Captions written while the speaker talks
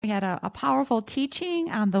We had a powerful teaching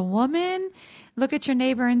on the woman. Look at your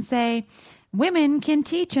neighbor and say, women can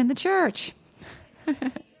teach in the church.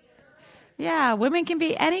 Yeah, women can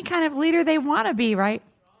be any kind of leader they want to be, right?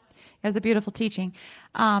 It was a beautiful teaching.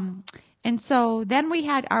 And so then we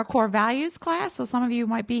had our core values class. So some of you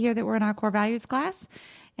might be here that were in our core values class.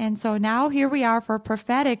 And so now here we are for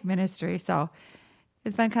prophetic ministry. So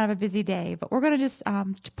it's been kind of a busy day, but we're going to just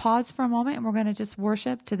pause for a moment and we're going to just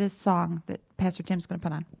worship to this song that Pastor Tim's going to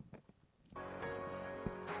put on.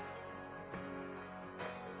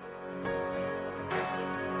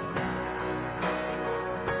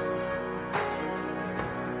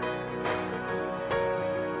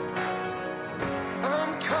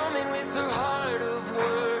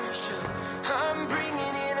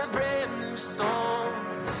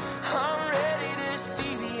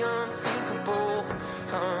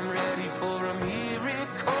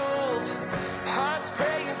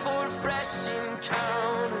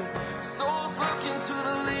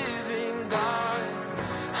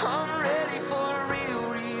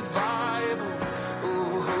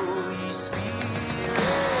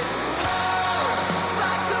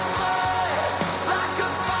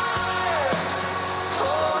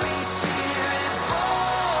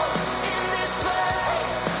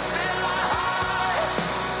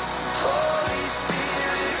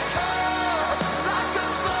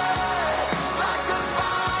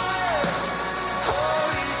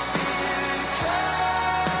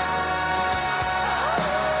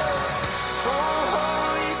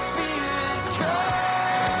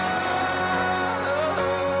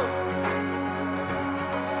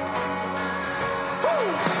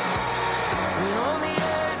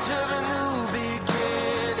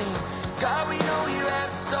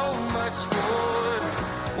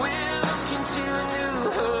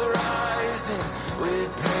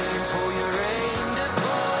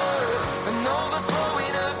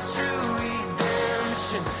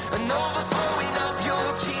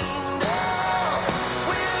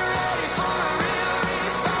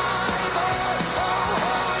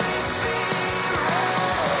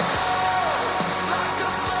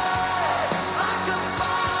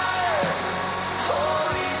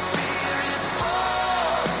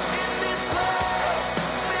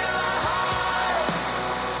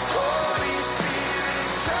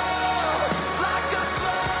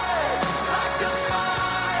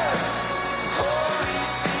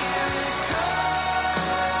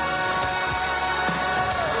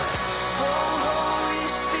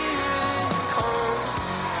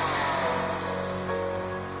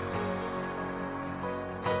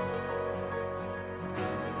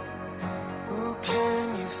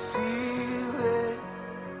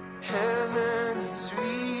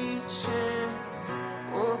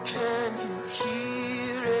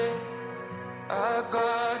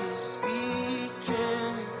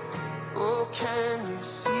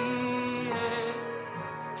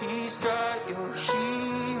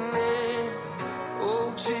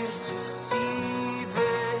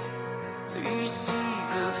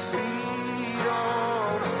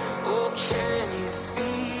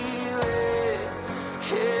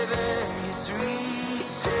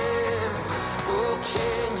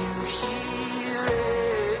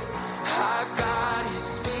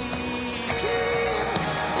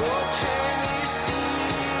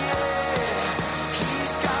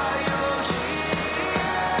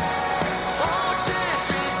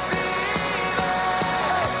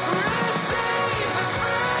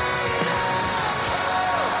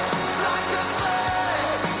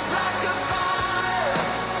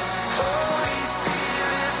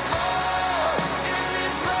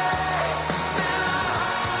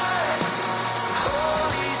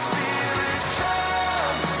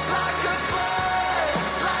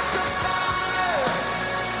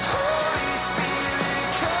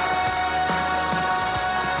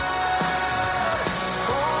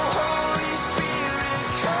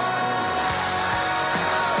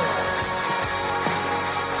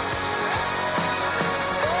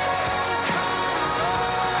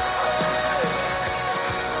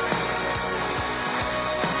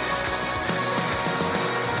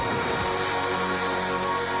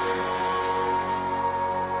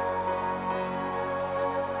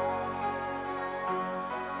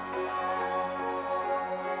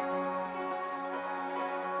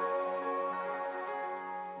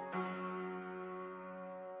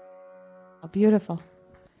 Oh, beautiful.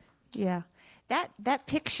 Yeah. That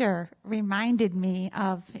picture reminded me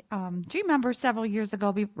of, do you remember several years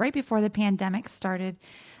ago, right before the pandemic started,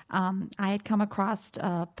 I had come across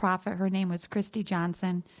a prophet. Her name was Christy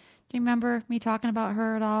Johnson. Do you remember me talking about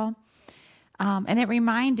her at all? And it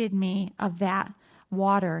reminded me of that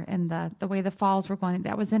water and the way the falls were going.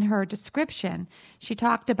 That was in her description. She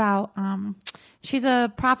talked about, she's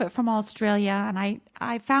a prophet from Australia, and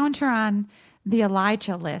I found her on the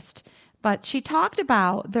Elijah list. But she talked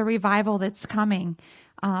about the revival that's coming,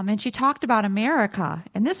 and she talked about America,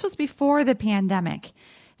 and this was before the pandemic.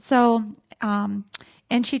 So,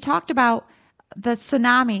 and she talked about the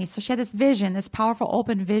tsunami. So she had this vision, this powerful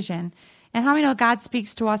open vision. And how many know God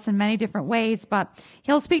speaks to us in many different ways, but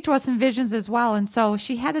he'll speak to us in visions as well. And so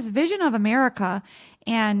she had this vision of America,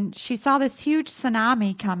 and she saw this huge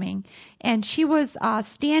tsunami coming, and she was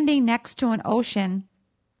standing next to an ocean.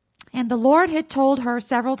 And the Lord had told her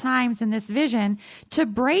several times in this vision to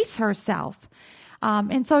brace herself.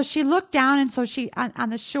 And so she looked down, and so she, on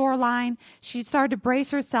the shoreline, she started to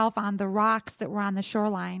brace herself on the rocks that were on the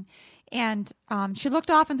shoreline. And she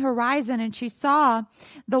looked off in the horizon, and she saw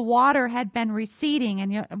the water had been receding.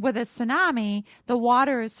 And with a tsunami, the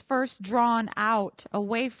water is first drawn out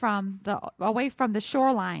away from the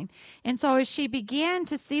shoreline. And so as she began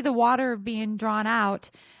to see the water being drawn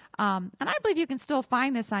out, and I believe you can still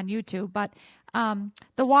find this on YouTube, but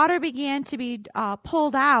the water began to be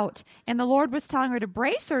pulled out, and the Lord was telling her to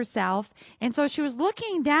brace herself. And so she was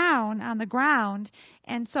looking down on the ground.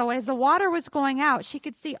 And so as the water was going out, she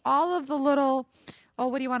could see all of the little,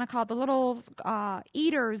 what do you want to call it? The little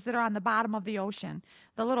eaters that are on the bottom of the ocean.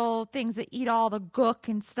 The little things that eat all the gook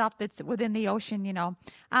and stuff that's within the ocean, I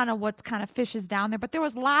don't know what kind of fish is down there, but there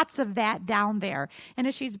was lots of that down there. And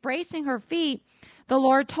as she's bracing her feet, the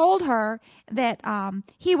Lord told her that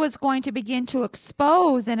he was going to begin to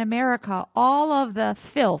expose in America all of the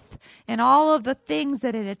filth and all of the things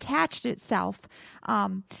that had attached itself.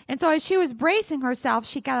 And so as she was bracing herself,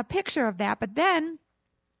 she got a picture of that. But then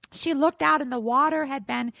she looked out, and the water had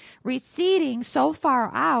been receding so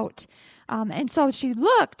far out. And so she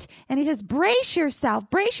looked, and he says, brace yourself.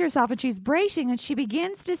 And she's bracing, and she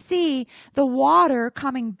begins to see the water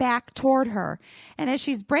coming back toward her. And as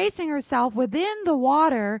she's bracing herself within the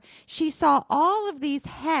water, she saw all of these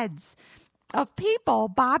heads of people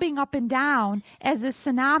bobbing up and down as the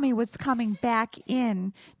tsunami was coming back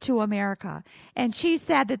in to America. And she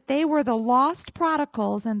said that they were the lost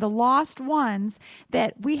prodigals and the lost ones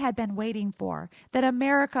that we had been waiting for, that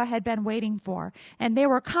America had been waiting for. And they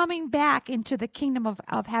were coming back into the kingdom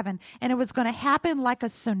of heaven. And it was going to happen like a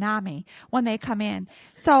tsunami when they come in.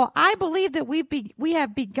 So I believe that we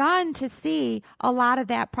have begun to see a lot of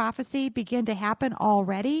that prophecy begin to happen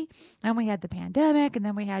already. And we had the pandemic, and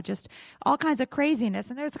then we had just all kinds of craziness.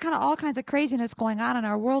 And there's kind of all kinds of craziness going on in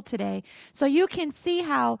our world today. So you can see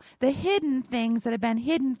how the hidden things that have been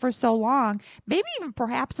hidden for so long, maybe even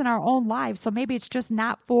perhaps in our own lives. So maybe it's just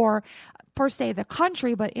not for per se the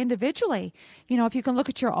country, but individually. If you can look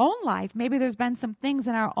at your own life, maybe there's been some things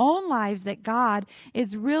in our own lives that God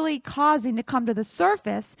is really causing to come to the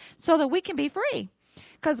surface so that we can be free.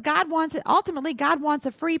 Because ultimately God wants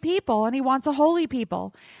a free people, and he wants a holy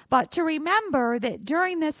people. But to remember that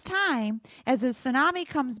during this time, as the tsunami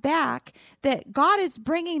comes back, that God is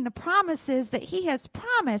bringing the promises that he has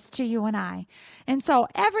promised to you and I. And so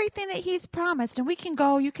everything that he's promised, and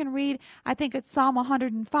you can read, I think it's Psalm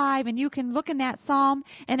 105, and you can look in that Psalm,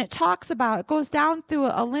 and it goes down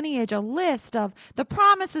through a lineage, a list of the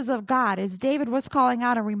promises of God, as David was calling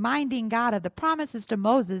out and reminding God of the promises to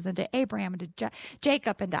Moses and to Abraham and to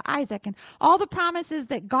Jacob and to Isaac, and all the promises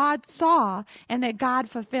that God saw and that God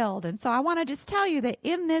fulfilled. And so I want to just tell you that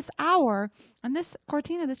in this hour, and this,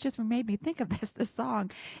 Cortina, this just made me think of this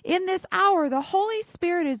song. In this hour, the Holy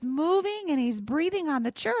Spirit is moving, and he's breathing on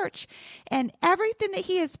the church, and everything that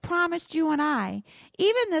he has promised you and I,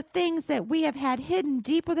 even the things that we have had hidden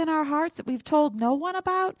deep within our hearts that we've told no one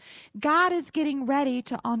about, God is getting ready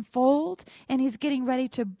to unfold, and he's getting ready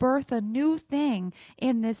to birth a new thing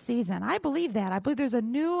in this season. I believe that. I believe there's a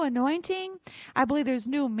new anointing. I believe there's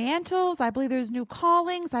new mantles. I believe there's new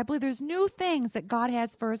callings. I believe there's new things that God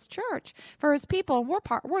has for his church, for his people, and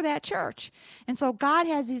we're that church. And so God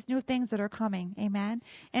has these new things that are coming. Amen.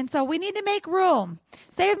 And so we need to make room.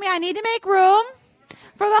 Say with me, I need to make room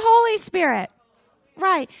for the Holy Spirit.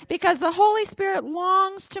 Right, because the Holy Spirit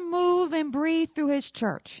longs to move and breathe through his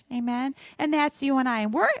church. Amen. And that's you and I.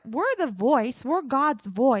 And we're the voice, we're God's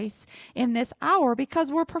voice in this hour because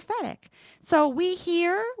we're prophetic. So we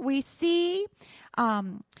hear, we see,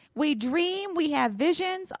 we dream, we have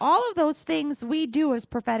visions, all of those things we do as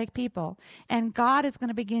prophetic people. And God is going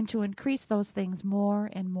to begin to increase those things more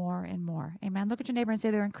and more and more. Amen. Look at your neighbor and say,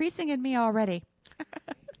 they're increasing in me already.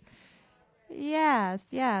 Yes.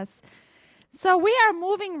 So we are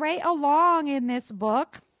moving right along in this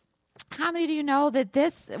book. How many of you know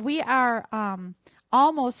that we are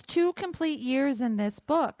almost 2 complete years in this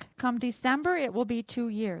book. Come December, it will be 2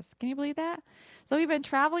 years. Can you believe that? So we've been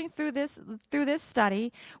traveling through this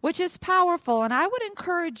study, which is powerful. And I would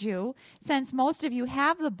encourage you, since most of you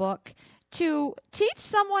have the book, to teach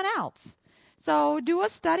someone else. So do a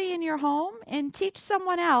study in your home and teach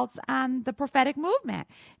someone else on the prophetic movement.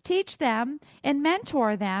 Teach them and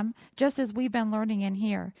mentor them just as we've been learning in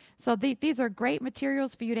here. So these are great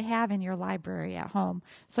materials for you to have in your library at home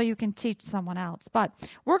so you can teach someone else. But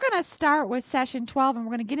we're going to start with session 12 and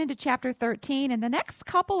we're going to get into chapter 13. And the next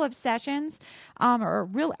couple of sessions are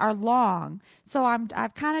long. So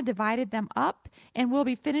I've kind of divided them up and we'll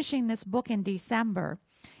be finishing this book in December.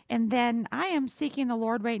 And then I am seeking the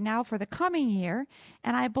Lord right now for the coming year.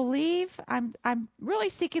 And I believe I'm really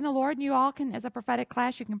seeking the Lord. And you all can, as a prophetic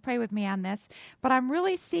class, you can pray with me on this. But I'm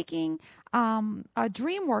really seeking a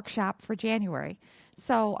dream workshop for January.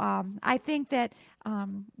 So I think that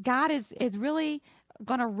God is really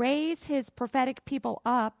going to raise his prophetic people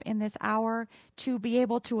up in this hour to be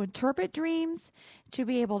able to interpret dreams, to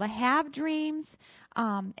be able to have dreams,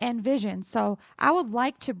 and vision. So I would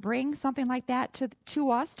like to bring something like that to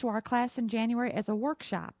our class in January as a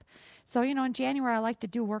workshop. So, in January, I like to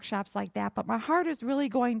do workshops like that, but my heart is really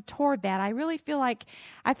going toward that. I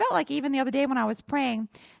felt like even the other day when I was praying,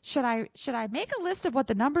 should I make a list of what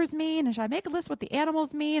the numbers mean? And should I make a list of what the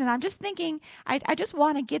animals mean? And I'm just thinking, I just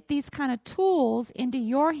want to get these kind of tools into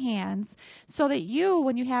your hands so that you,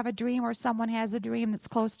 when you have a dream or someone has a dream that's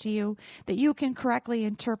close to you, that you can correctly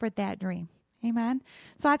interpret that dream. Amen.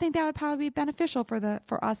 So I think that would probably be beneficial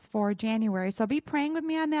for us for January. So be praying with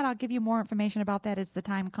me on that. I'll give you more information about that as the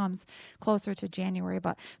time comes closer to January.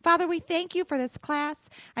 But Father, we thank you for this class.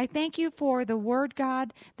 I thank you for the word,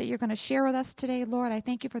 God, that you're going to share with us today, Lord. I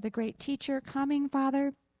thank you for the great teacher coming,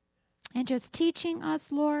 Father, and just teaching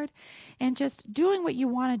us, Lord, and just doing what you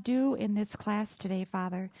want to do in this class today,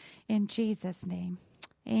 Father, in Jesus' name.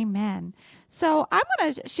 Amen. So I'm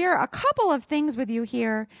going to share a couple of things with you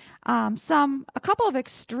here, a couple of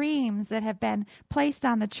extremes that have been placed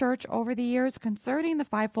on the church over the years concerning the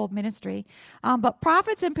fivefold ministry. But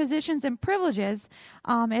prophets in positions and privileges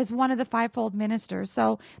is one of the fivefold ministers.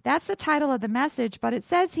 So that's the title of the message. But it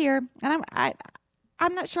says here, and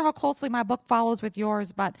I'm not sure how closely my book follows with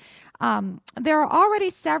yours, but there are already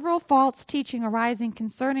several false teaching arising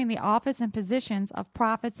concerning the office and positions of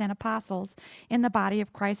prophets and apostles in the body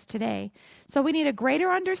of Christ today. So we need a greater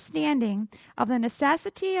understanding of the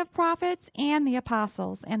necessity of prophets and the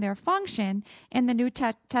apostles and their function in the New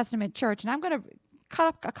Testament church. And I'm going to cut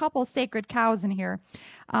up a couple sacred cows in here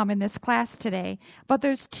in this class today. But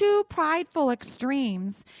there's two prideful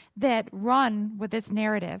extremes that run with this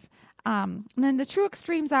narrative. And then the true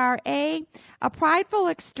extremes are a prideful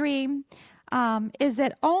extreme is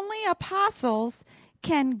that only apostles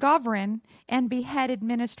can govern and be head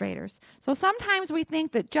administrators. So sometimes we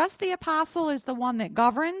think that just the apostle is the one that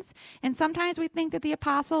governs, and sometimes we think that the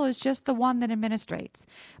apostle is just the one that administrates.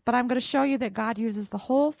 But I'm going to show you that God uses the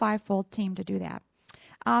whole fivefold team to do that.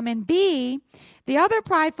 And B, the other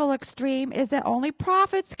prideful extreme is that only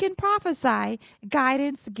prophets can prophesy,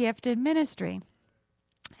 guidance, gift, and ministry.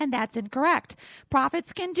 And that's incorrect.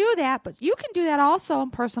 Prophets can do that, but you can do that also in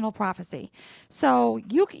personal prophecy. So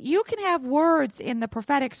you can have words in the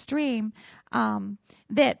prophetic stream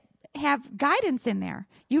that have guidance in there.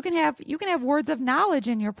 You can have words of knowledge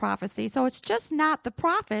in your prophecy. So it's just not the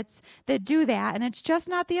prophets that do that, and it's just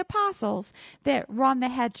not the apostles that run the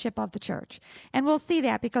headship of the church. And we'll see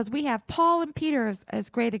that because we have Paul and Peter as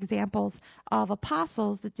great examples of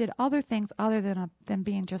apostles that did other things other than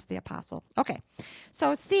being just the apostle. Okay,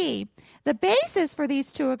 so see, the basis for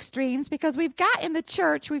these two extremes, because we've got in the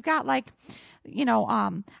church, we've got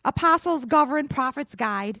apostles govern, prophets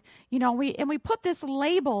guide, we put this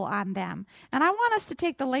label on them. And I want us to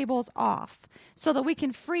take the labels off so that we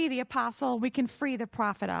can free the apostle, we can free the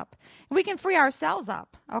prophet up, and we can free ourselves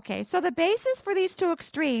up. Okay, so the basis for these two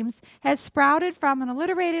extremes has sprouted from an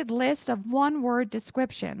alliterated list of one-word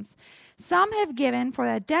descriptions. Some have given for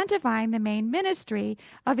identifying the main ministry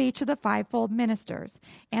of each of the fivefold ministers.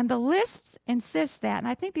 And the lists insist that, and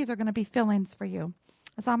I think these are going to be fill-ins for you.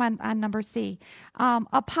 So I'm on number C.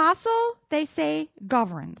 Apostle, they say,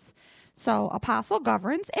 governs. So apostle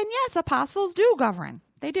governs, and yes, apostles do govern.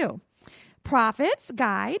 They do. Prophets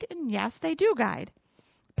guide, and yes, they do guide.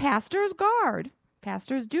 Pastors guard.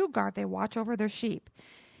 Pastors do guard. They watch over their sheep.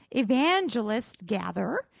 Evangelists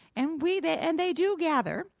gather, and they do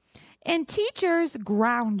gather. And teachers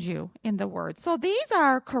ground you in the word. So these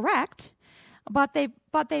are correct, but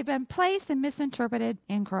they've been placed and misinterpreted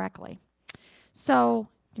incorrectly. So,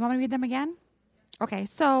 do you want me to read them again? Okay,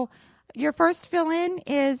 so your first fill-in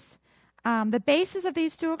is The basis of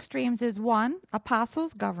these two extremes is 1,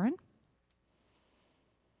 apostles govern.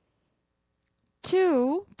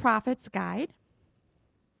 2, prophets guide.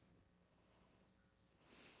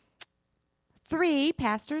 3,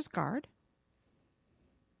 pastors guard.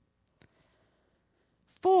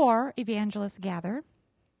 4, evangelists gather.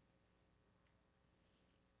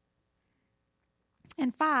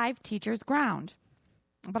 And 5, teachers ground.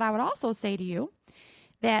 But I would also say to you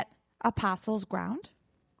that apostles ground.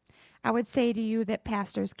 I would say to you that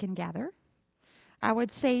pastors can gather. I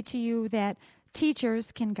would say to you that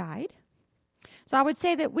teachers can guide. So I would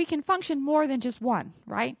say that we can function more than just one,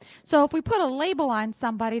 right? So if we put a label on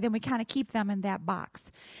somebody, then we kind of keep them in that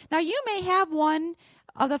box. Now, you may have one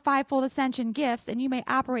of the fivefold ascension gifts, and you may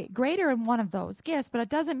operate greater in one of those gifts, but it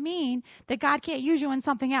doesn't mean that God can't use you in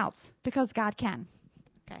something else, because God can.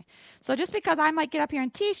 Okay. So just because I might get up here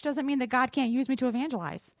and teach doesn't mean that God can't use me to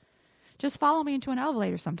evangelize. Just follow me into an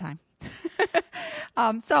elevator sometime.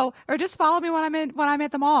 Or just follow me when I'm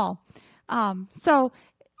at the mall. So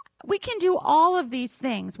we can do all of these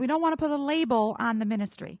things. We don't want to put a label on the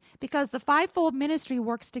ministry, because the fivefold ministry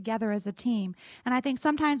works together as a team. And I think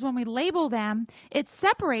sometimes when we label them, it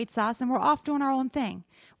separates us and we're off doing our own thing,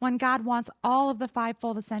 when God wants all of the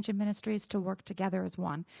fivefold ascension ministries to work together as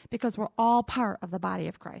one, because we're all part of the body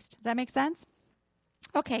of Christ. Does that make sense?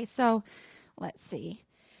 Okay, so let's see.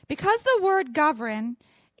 Because the word govern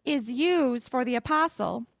is used for the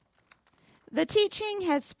apostle, the teaching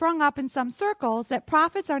has sprung up in some circles that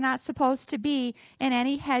prophets are not supposed to be in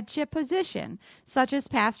any headship position, such as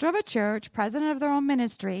pastor of a church, president of their own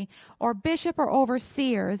ministry, or bishop or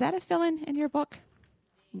overseer. Is that a fill-in in your book?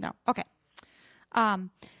 No. Okay.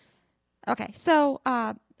 So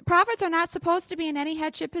prophets are not supposed to be in any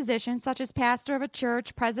headship position, such as pastor of a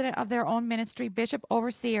church, president of their own ministry, bishop,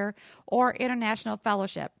 overseer, or international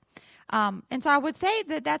fellowship. And so I would say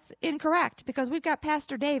that that's incorrect, because we've got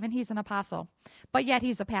Pastor Dave and he's an apostle, but yet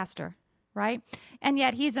he's a pastor, right? And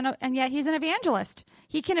yet he's an evangelist.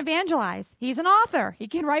 He can evangelize. He's an author. He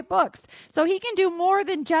can write books. So he can do more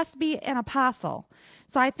than just be an apostle.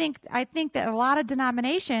 So I think that a lot of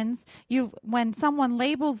denominations, when someone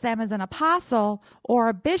labels them as an apostle or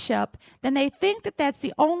a bishop, then they think that that's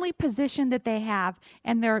the only position that they have,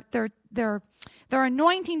 and their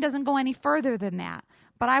anointing doesn't go any further than that.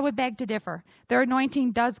 But I would beg to differ. Their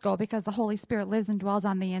anointing does go, because the Holy Spirit lives and dwells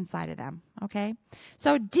on the inside of them. Okay?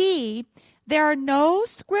 So D, there are no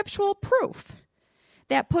scriptural proof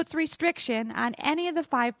that puts restriction on any of the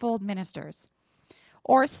fivefold ministers,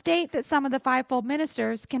 or state that some of the fivefold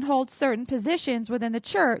ministers can hold certain positions within the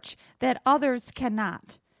church that others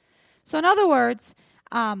cannot. So in other words,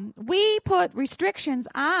 we put restrictions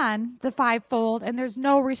on the fivefold, and there's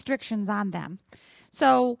no restrictions on them.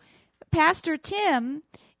 So Pastor Tim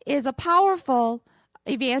is a powerful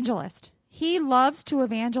evangelist. He loves to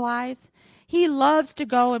evangelize. He loves to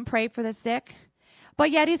go and pray for the sick,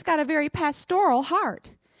 but yet he's got a very pastoral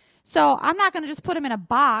heart. So I'm not going to just put him in a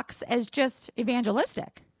box as just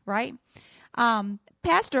evangelistic, right?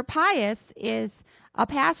 Pastor Pius is a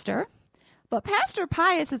pastor, but Pastor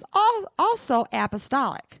Pius is also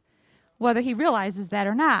apostolic, whether he realizes that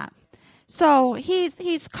or not. So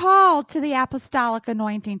he's called to the apostolic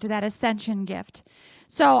anointing, to that ascension gift.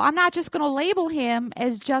 So I'm not just going to label him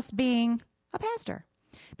as just being a pastor,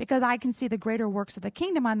 because I can see the greater works of the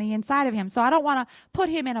kingdom on the inside of him. So I don't want to put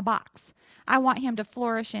him in a box. I want him to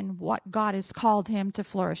flourish in what God has called him to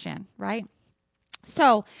flourish in, right?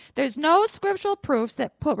 So there's no scriptural proofs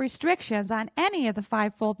that put restrictions on any of the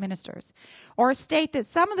fivefold ministers, or state that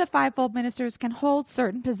some of the fivefold ministers can hold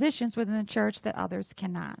certain positions within the church that others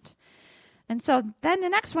cannot. And so then the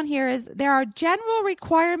next one here is, there are general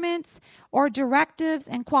requirements or directives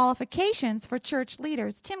and qualifications for church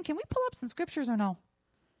leaders. Tim, can we pull up some scriptures or no?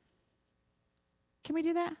 Can we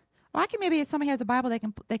do that? Well, I can, maybe if somebody has a Bible,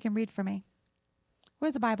 they can read for me.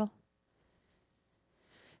 Where's the Bible?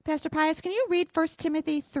 Pastor Pius, can you read 1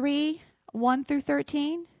 Timothy 3, 1 through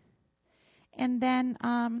 13? And then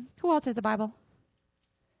who else has a Bible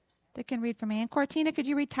that can read for me? And Cortina, could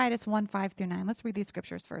you read Titus 1, 5 through 9? Let's read these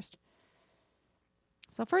scriptures first.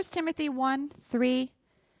 So 1 Timothy 1, 3,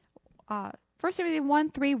 1 Timothy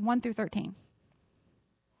 1, 3, 1 through 13.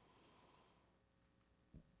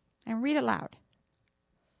 And read it loud.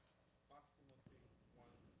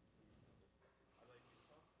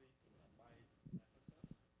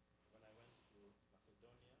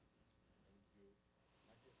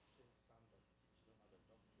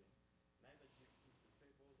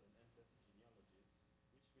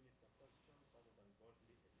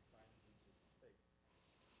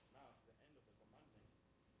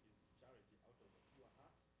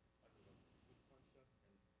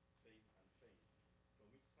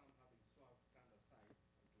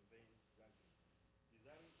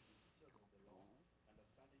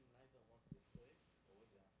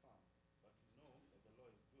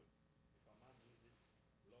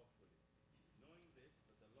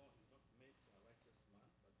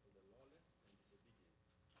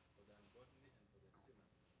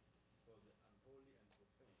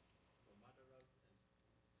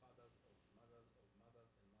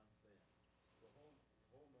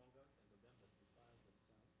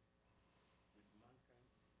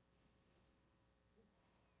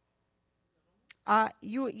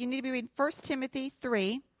 You need to be reading 1 Timothy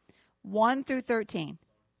 3, 1 through 13.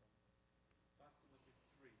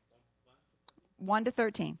 1 to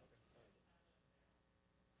 13.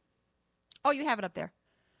 Oh, you have it up there.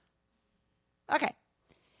 Okay.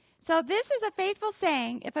 So this is a faithful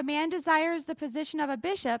saying. If a man desires the position of a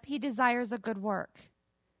bishop, he desires a good work.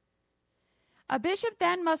 A bishop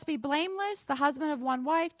then must be blameless, the husband of one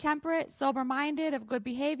wife, temperate, sober-minded, of good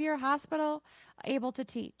behavior, hospitable, able to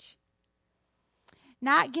teach.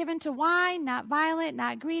 Not given to wine, not violent,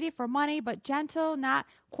 not greedy for money, but gentle, not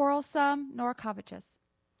quarrelsome, nor covetous.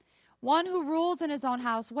 One who rules in his own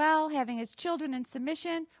house well, having his children in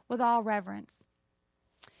submission with all reverence.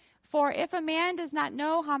 For if a man does not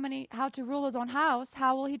know how to rule his own house,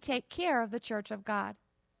 how will he take care of the church of God?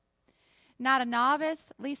 Not a novice,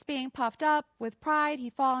 least being puffed up with pride, he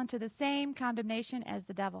fall into the same condemnation as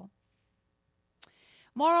the devil.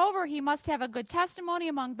 Moreover, he must have a good testimony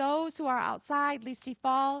among those who are outside, lest he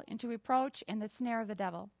fall into reproach and the snare of the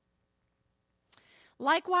devil.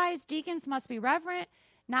 Likewise, deacons must be reverent,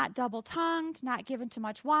 not double-tongued, not given to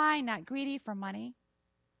much wine, not greedy for money,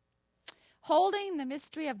 holding the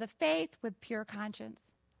mystery of the faith with pure conscience.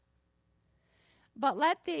 But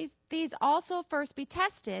let these also first be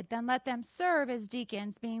tested, then let them serve as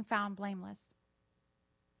deacons, being found blameless.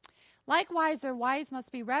 Likewise, their wives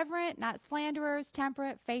must be reverent, not slanderers,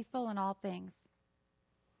 temperate, faithful in all things.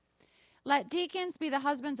 Let deacons be the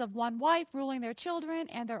husbands of one wife, ruling their children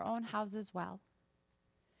and their own houses well.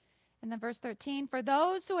 And then verse 13, for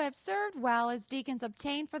those who have served well as deacons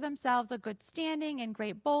obtain for themselves a good standing and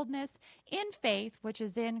great boldness in faith, which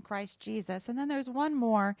is in Christ Jesus. And then there's one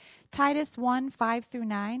more, Titus 1, 5 through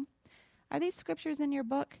 9. Are these scriptures in your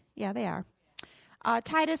book? Yeah, they are.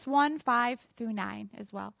 Titus 1, 5 through 9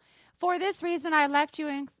 as well. For this reason I left you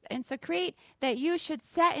in Secrete, that you should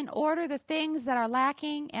set in order the things that are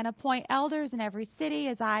lacking and appoint elders in every city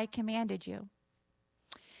as I commanded you.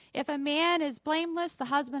 If a man is blameless, the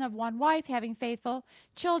husband of one wife, having faithful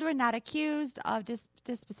children, not accused of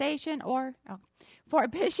dispensation, for a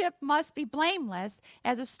bishop must be blameless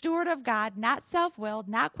as a steward of God, not self-willed,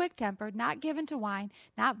 not quick-tempered, not given to wine,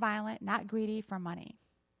 not violent, not greedy for money.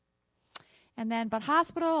 And then, but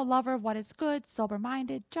hospitable, a lover of what is good,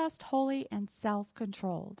 sober-minded, just, holy, and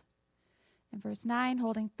self-controlled. In verse 9,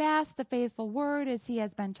 holding fast the faithful word as he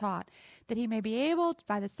has been taught, that he may be able,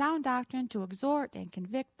 by the sound doctrine, to exhort and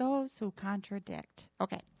convict those who contradict.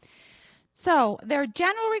 Okay. So there are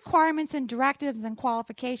general requirements and directives and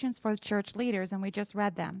qualifications for church leaders, and we just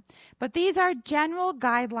read them. But these are general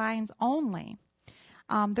guidelines only.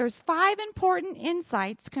 There's 5 important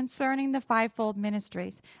insights concerning the fivefold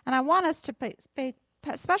ministries, and I want us to pay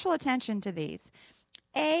special attention to these.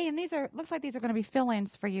 A, and looks like these are going to be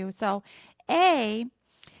fill-ins for you. So A,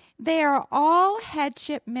 they are all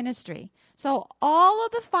headship ministry. So all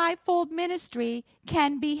of the fivefold ministry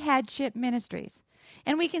can be headship ministries.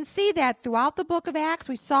 And we can see that throughout the book of Acts.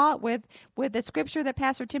 We saw it with the scripture that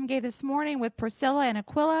Pastor Tim gave this morning with Priscilla and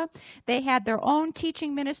Aquila. They had their own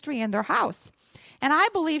teaching ministry in their house. And I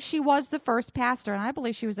believe she was the first pastor, and I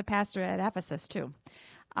believe she was a pastor at Ephesus too.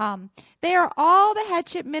 They are all the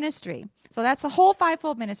headship ministry. So that's the whole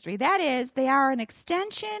fivefold ministry. That is, they are an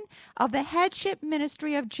extension of the headship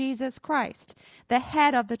ministry of Jesus Christ, the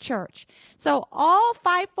head of the church. So all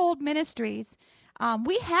fivefold ministries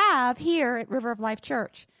we have here at River of Life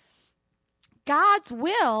Church. God's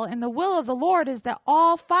will and the will of the Lord is that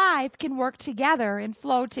all 5 can work together and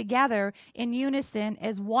flow together in unison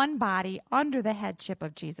as one body under the headship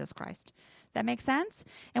of Jesus Christ. Does that make sense?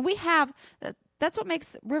 And that's what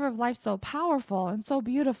makes River of Life so powerful and so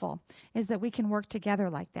beautiful, is that we can work together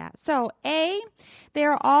like that. So A, they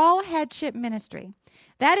are all headship ministry.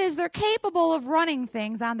 That is, they're capable of running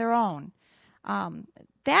things on their own.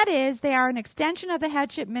 That is, they are an extension of the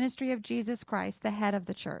headship ministry of Jesus Christ, the head of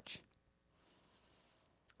the church.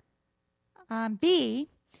 B,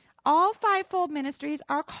 all fivefold ministries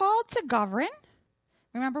are called to govern.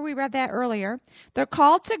 Remember, we read that earlier. They're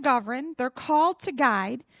called to govern, they're called to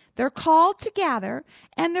guide, they're called to gather,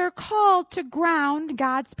 and they're called to ground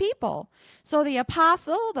God's people. So the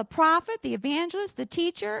apostle, the prophet, the evangelist, the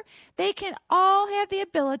teacher, they can all have the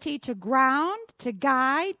ability to ground, to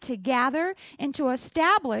guide, to gather, and to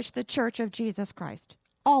establish the church of Jesus Christ.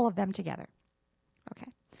 All of them together.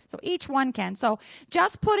 Okay. So each one can. So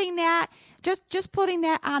just putting that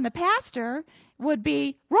on the pastor would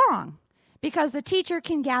be wrong, because the teacher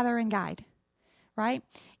can gather and guide, right?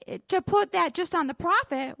 To put that just on the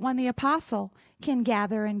prophet when the apostle can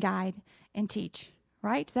gather and guide and teach,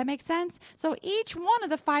 right? Does that make sense? So each one of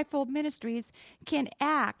the fivefold ministries can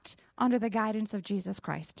act under the guidance of Jesus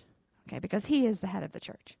Christ, okay, because he is the head of the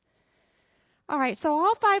church. All right, so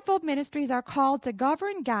all fivefold ministries are called to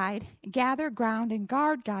govern, guide, gather ground, and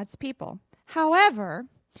guard God's people. However,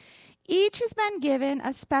 each has been given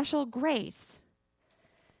a special grace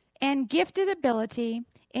and gifted ability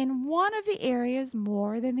in one of the areas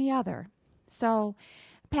more than the other. So,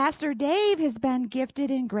 Pastor Dave has been gifted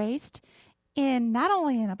and graced in not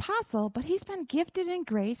only an apostle, but he's been gifted and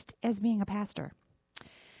graced as being a pastor.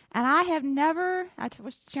 And I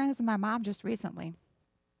was sharing this with my mom just recently.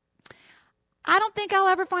 I don't think I'll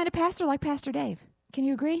ever find a pastor like Pastor Dave. Can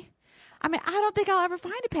you agree? I mean, I don't think I'll ever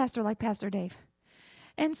find a pastor like Pastor Dave.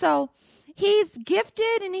 And so he's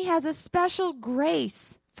gifted and he has a special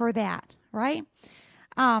grace for that, right?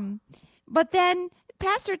 But then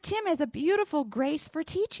Pastor Tim has a beautiful grace for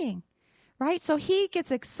teaching, right? So he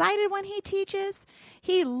gets excited when he teaches.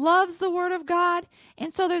 He loves the Word of God.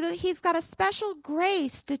 And so he's got a special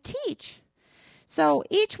grace to teach. So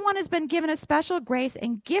each one has been given a special grace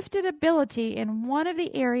and gifted ability in one of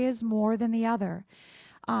the areas more than the other.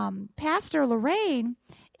 Pastor Lorraine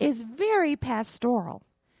is very pastoral,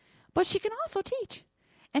 but she can also teach.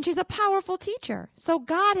 And she's a powerful teacher. So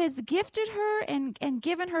God has gifted her and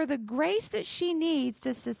given her the grace that she needs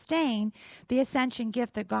to sustain the ascension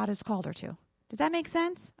gift that God has called her to. Does that make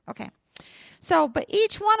sense? Okay. So, but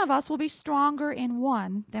each one of us will be stronger in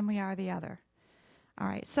one than we are the other. All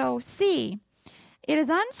right. So C, it is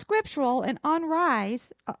unscriptural and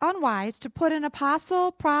unwise to put an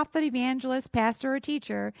apostle, prophet, evangelist, pastor, or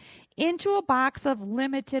teacher into a box of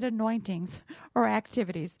limited anointings or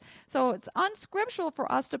activities. So it's unscriptural for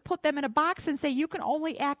us to put them in a box and say, you can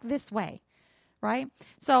only act this way, right?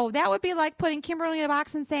 So that would be like putting Kimberly in a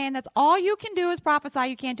box and saying, that's all you can do is prophesy,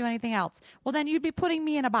 you can't do anything else. Well, then you'd be putting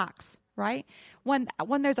me in a box, right? When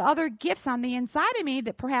there's other gifts on the inside of me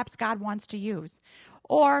that perhaps God wants to use.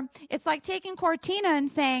 Or it's like taking Cortina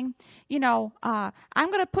and saying, I'm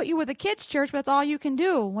going to put you with a kids' church, but that's all you can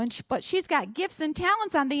do. But she's got gifts and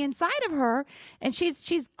talents on the inside of her, and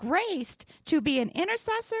she's graced to be an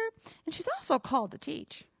intercessor, and she's also called to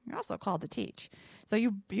teach. You're also called to teach. So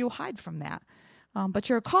you hide from that. But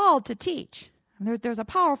you're called to teach. There's a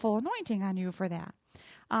powerful anointing on you for that.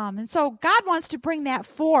 And so God wants to bring that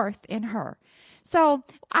forth in her. So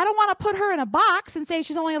I don't want to put her in a box and say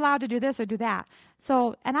she's only allowed to do this or do that.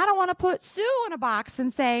 So, and I don't want to put Sue in a box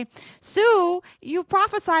and say, Sue, you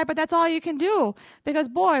prophesy, but that's all you can do. Because,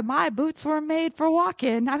 boy, my boots were made for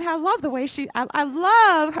walking. I mean, I love the way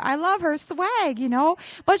I love her swag,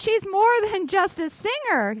 But she's more than just a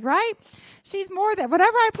singer, right? She's more than,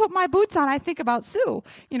 whenever I put my boots on, I think about Sue.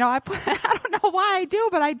 I don't know why I do,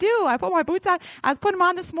 but I do. I put my boots on. I was putting them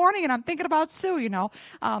on this morning, and I'm thinking about Sue,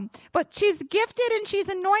 But she's gifted and she's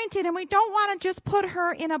anointed, and we don't want to just put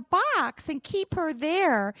her in a box and keep her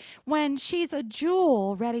there when she's a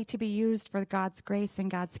jewel ready to be used for God's grace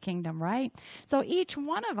and God's kingdom, right? So each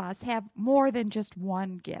one of us have more than just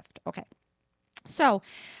one gift. Okay. So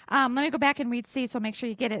let me go back and read C, so make sure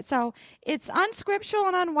you get it. So it's unscriptural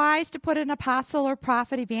and unwise to put an apostle or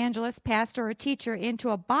prophet, evangelist, pastor, or teacher into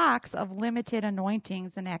a box of limited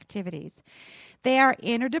anointings and activities. They are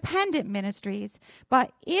interdependent ministries,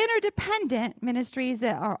 but interdependent ministries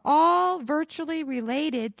that are all virtually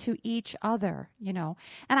related to each other, And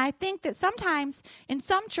I think that sometimes in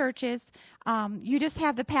some churches, you just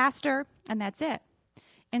have the pastor and that's it.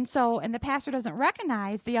 And the pastor doesn't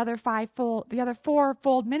recognize the other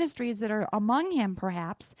fourfold ministries that are among him,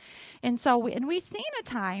 perhaps. And we've seen a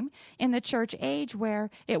time in the church age where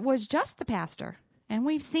it was just the pastor. And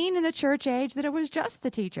we've seen in the church age that it was just the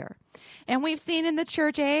teacher. And we've seen in the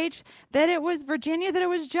church age that it was Virginia, that it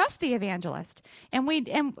was just the evangelist. And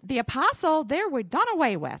the apostle, they were done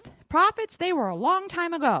away with. Prophets, they were a long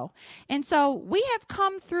time ago. And so we have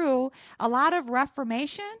come through a lot of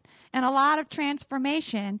reformation and a lot of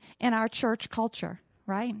transformation in our church culture,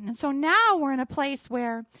 right? And so now we're in a place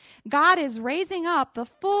where God is raising up the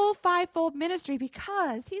full fivefold ministry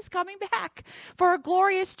because he's coming back for a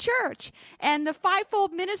glorious church. And the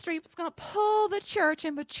fivefold ministry is going to pull the church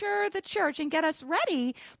and mature the church and get us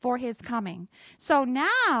ready for his coming. So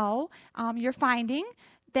now you're finding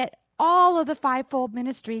that all of the fivefold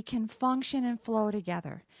ministry can function and flow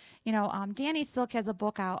together. Danny Silk has a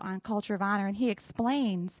book out on culture of honor, and he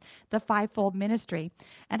explains the fivefold ministry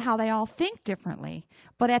and how they all think differently.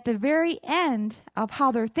 But at the very end of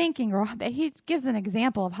how they're thinking, he gives an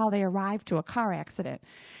example of how they arrived to a car accident.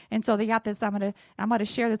 And so they got this, I'm gonna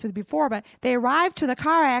share this with you before, but they arrived to the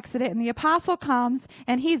car accident, and the apostle comes,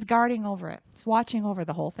 and he's guarding over it. He's watching over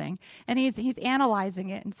the whole thing, and he's analyzing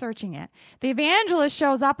it and searching it. The evangelist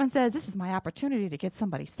shows up and says, this is my opportunity to get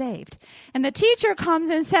somebody saved. And the teacher comes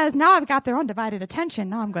and says, because now I've got their undivided attention.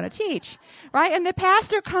 Now I'm going to teach, right? And the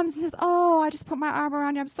pastor comes and says, oh, I just put my arm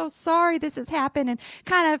around you. I'm so sorry this has happened, and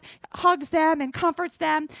kind of hugs them and comforts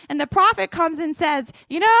them. And the prophet comes and says,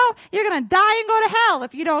 you know, you're going to die and go to hell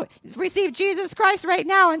if you don't receive Jesus Christ right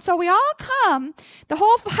now. And so we all come, the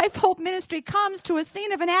whole fivefold ministry comes to a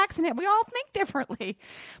scene of an accident. We all think differently,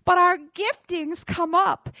 but our giftings come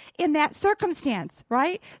up in that circumstance,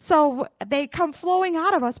 right? So they come flowing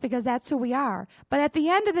out of us because that's who we are. But at the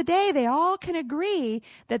end of the day, they all can agree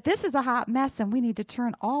that this is a hot mess and we need to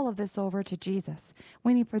turn all of this over to Jesus.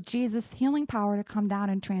 We need for Jesus' healing power to come down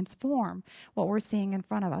and transform what we're seeing in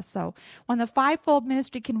front of us. So when the fivefold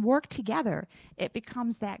ministry can work together, it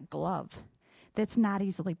becomes that glove that's not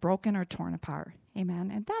easily broken or torn apart.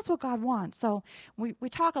 Amen. And that's what God wants. So we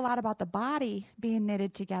talk a lot about the body being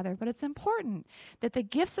knitted together, but it's important that the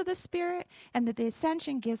gifts of the Spirit and that the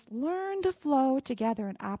ascension gifts learn to flow together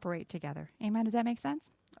and operate together. Amen. Does that make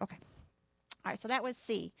sense? Okay. All right. So that was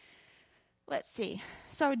C. Let's see.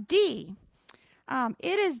 So D,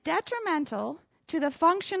 it is detrimental to the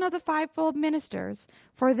function of the fivefold ministers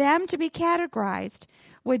for them to be categorized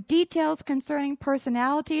with details concerning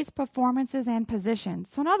personalities, performances, and positions.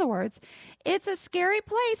 So in other words, it's a scary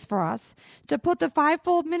place for us to put the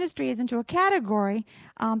fivefold ministries into a category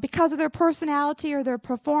because of their personality or their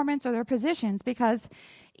performance or their positions, because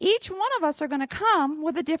each one of us are going to come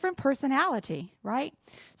with a different personality, right?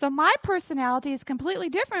 So my personality is completely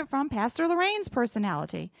different from Pastor Lorraine's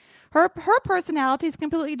personality. Her personality is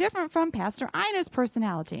completely different from Pastor Ina's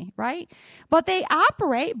personality, right? But they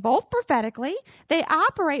operate both prophetically. They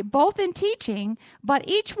operate both in teaching, but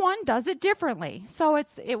each one does it differently. So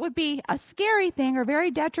it would be a scary thing or very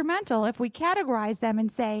detrimental if we categorize them and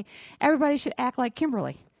say, everybody should act like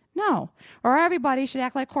Kimberly. No. Or everybody should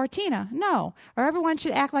act like Cortina. No. Or everyone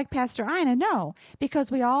should act like Pastor Ina. No. Because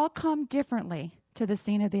we all come differently to the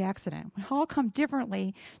scene of the accident. We all come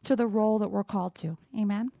differently to the role that we're called to.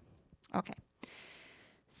 Amen? Okay.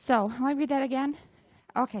 So, can I read that again?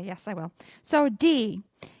 Okay, yes, I will. So, D,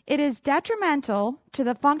 it is detrimental to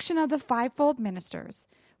the function of the fivefold ministers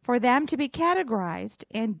for them to be categorized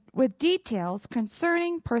with details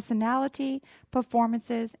concerning personality,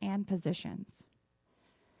 performances, and positions.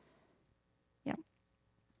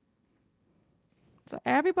 So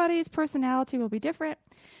everybody's personality will be different.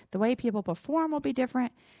 The way people perform will be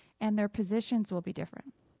different, and their positions will be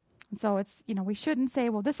different. And so it's, we shouldn't say,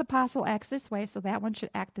 well, this apostle acts this way, so that one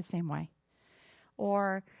should act the same way.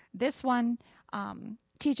 Or this one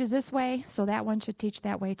teaches this way, so that one should teach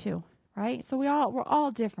that way too, right? So we're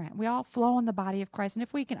all different. We all flow in the body of Christ. And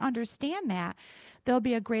if we can understand that, there'll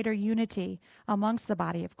be a greater unity amongst the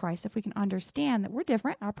body of Christ. If we can understand that we're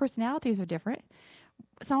different, our personalities are different.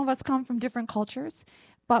 Some of us come from different cultures,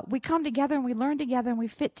 but we come together and we learn together and we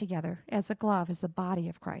fit together as a glove, as the body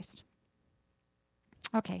of Christ.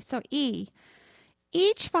 Okay, so E,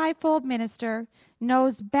 each fivefold minister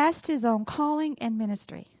knows best his own calling and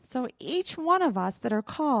ministry. So each one of us that are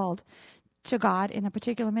called to God in a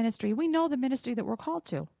particular ministry, we know the ministry that we're called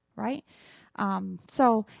to, right?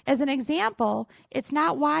 So as an example, it's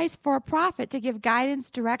not wise for a prophet to give guidance,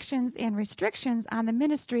 directions, and restrictions on the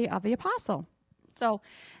ministry of the apostle. So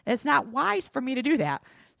it's not wise for me to do that.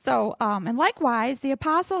 So, and likewise, the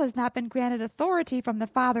apostle has not been granted authority from the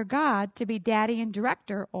Father God to be daddy and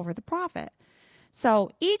director over the prophet.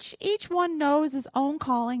 So each one knows his own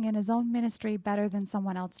calling and his own ministry better than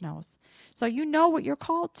someone else knows. So you know what you're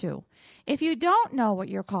called to. If you don't know what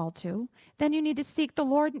you're called to, then you need to seek the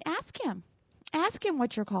Lord and ask him. Ask him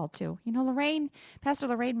what you're called to. Pastor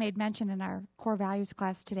Lorraine made mention in our core values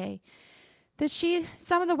class today that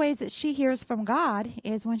some of the ways that she hears from God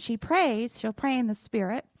is when she prays, she'll pray in the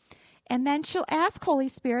Spirit, and then she'll ask Holy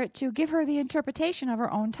Spirit to give her the interpretation of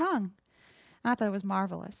her own tongue. I thought it was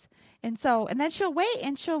marvelous. And then she'll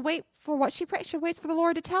wait for what she prays. She'll wait for the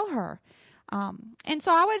Lord to tell her. And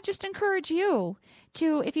so I would just encourage you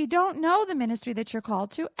to, if you don't know the ministry that you're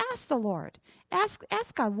called to, ask the Lord. Ask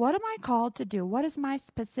God, what am I called to do? What is my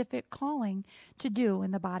specific calling to do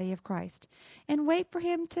in the body of Christ? And wait for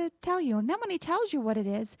him to tell you. And then when he tells you what it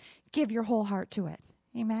is, give your whole heart to it.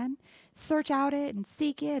 Amen? Search out it and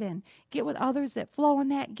seek it and get with others that flow in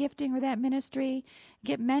that gifting or that ministry.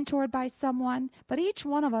 Get mentored by someone. But each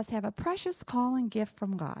one of us have a precious call and gift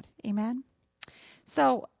from God. Amen?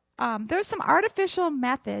 So there's some artificial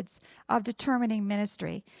methods of determining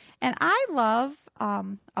ministry. And I love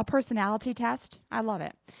a personality test. I love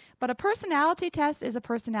it. But a personality test is a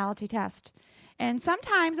personality test. And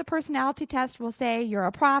sometimes a personality test will say you're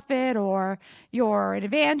a prophet or you're an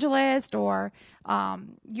evangelist or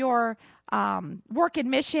you're work in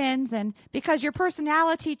missions, and because your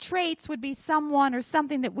personality traits would be someone or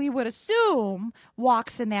something that we would assume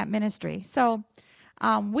walks in that ministry. So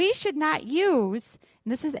we should not use,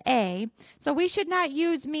 and this is A, so we should not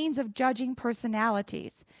use means of judging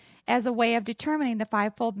personalities as a way of determining the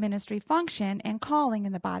fivefold ministry function and calling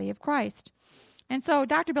in the body of Christ. And so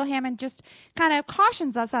Dr. Bill Hammond just kind of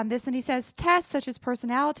cautions us on this, and he says tests such as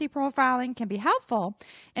personality profiling can be helpful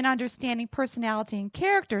in understanding personality and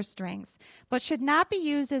character strengths, but should not be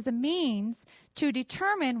used as a means to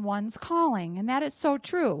determine one's calling. And that is so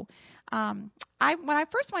true. When I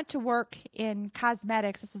first went to work in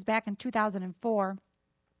cosmetics, this was back in 2004,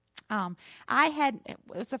 it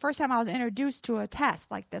was the first time I was introduced to a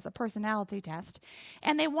test like this, a personality test,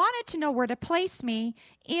 and they wanted to know where to place me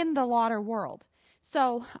in the lauder world.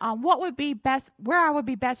 So what would be best, where I would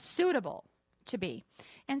be best suitable to be.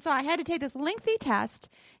 And so I had to take this lengthy test,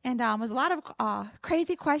 and it was a lot of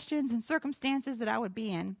crazy questions and circumstances that I would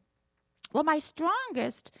be in. Well, my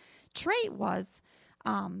strongest trait was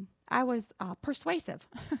I was persuasive.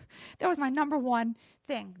 That was my number one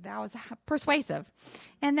thing. That was persuasive.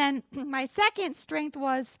 And then my second strength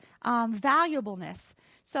was valuableness.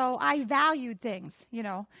 So I valued things,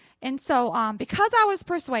 And so because I was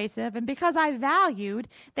persuasive and because I valued,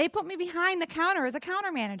 they put me behind the counter as a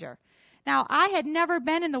counter manager. Now, I had never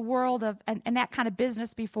been in the world of in that kind of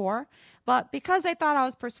business before, but because they thought I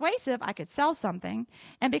was persuasive, I could sell something,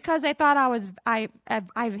 and because they thought I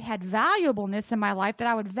had valuableness in my life, that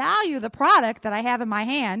I would value the product that I have in my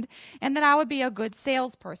hand, and that I would be a good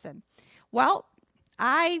salesperson. Well,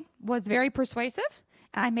 I was very persuasive,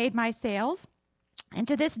 and I made my sales. And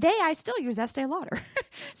to this day, I still use Estee Lauder.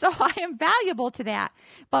 So I am valuable to that.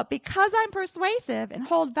 But because I'm persuasive and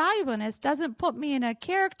hold valuableness doesn't put me in a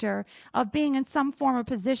character of being in some form of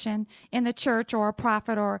position in the church or a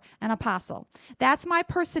prophet or an apostle. That's my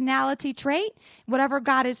personality trait. Whatever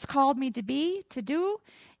God has called me to be, to do,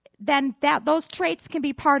 then those traits can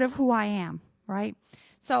be part of who I am, right?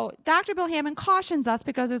 So Dr. Bill Hammond cautions us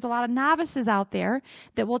because there's a lot of novices out there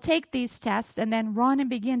that will take these tests and then run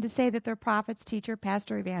and begin to say that they're prophets, teacher,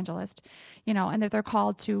 pastor, evangelist, and that they're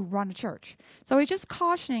called to run a church. So he's just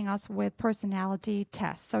cautioning us with personality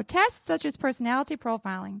tests. So tests such as personality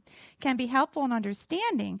profiling can be helpful in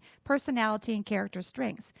understanding personality and character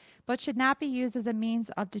strengths, but should not be used as a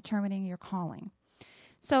means of determining your calling.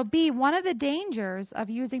 So B, one of the dangers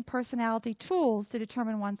of using personality tools to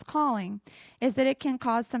determine one's calling is that it can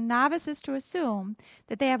cause some novices to assume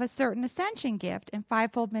that they have a certain ascension gift and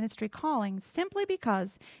fivefold ministry calling simply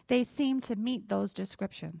because they seem to meet those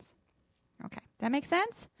descriptions. Okay, that makes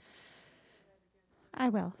sense? I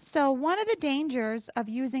will. So one of the dangers of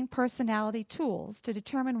using personality tools to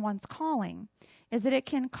determine one's calling is that it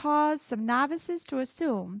can cause some novices to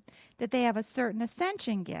assume that they have a certain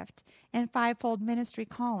ascension gift and fivefold ministry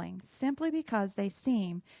calling simply because they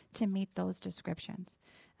seem to meet those descriptions.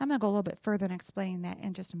 I'm going to go a little bit further and explain that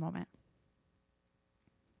in just a moment.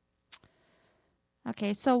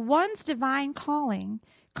 Okay, so one's divine calling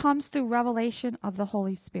comes through revelation of the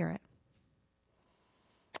Holy Spirit.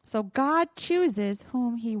 So God chooses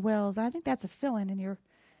whom he wills. I think that's a fill-in in your...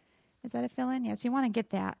 Is that a fill-in? Yes, you want to get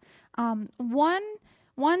that.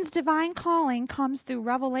 One's divine calling comes through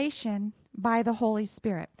revelation by the Holy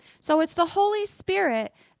Spirit. So it's the Holy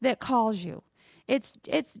Spirit that calls you. It's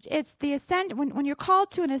the ascent. When you're called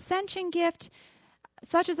to an ascension gift,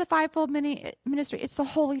 such as a fivefold ministry, it's the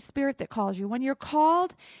Holy Spirit that calls you. When you're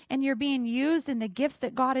called and you're being used in the gifts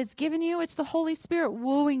that God has given you, it's the Holy Spirit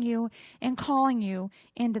wooing you and calling you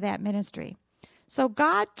into that ministry. So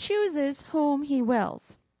God chooses whom he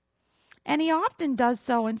wills. And he often does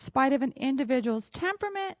so in spite of an individual's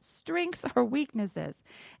temperament, strengths, or weaknesses.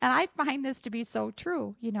 And I find this to be so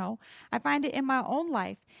true, I find it in my own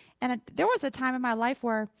life. And there was a time in my life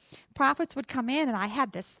where prophets would come in, and I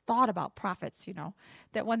had this thought about prophets,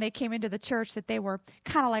 that when they came into the church that they were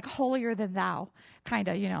kind of like holier than thou, kind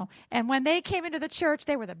of, And when they came into the church,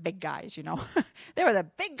 they were the big guys, They were the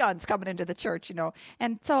big guns coming into the church,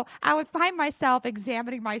 And so I would find myself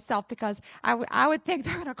examining myself because I would think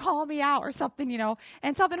they're going to call me out or something,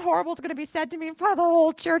 and something horrible is going to be said to me in front of the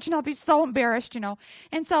whole church, and I'll be so embarrassed,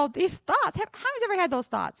 And so these thoughts, how many's ever had those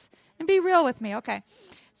thoughts? And be real with me, okay?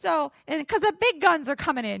 So, because the big guns are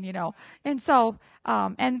coming in, and so,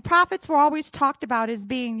 and prophets were always talked about as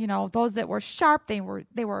being, those that were sharp. They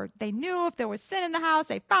knew if there was sin in the house,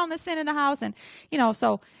 they found the sin in the house, and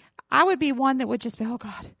so I would be one that would just be, oh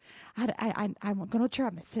God, I'm going to church.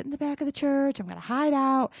 I'm going to sit in the back of the church. I'm going to hide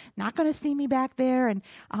out. Not going to see me back there. And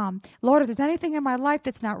Lord, if there's anything in my life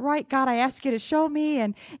that's not right, God, I ask you to show me.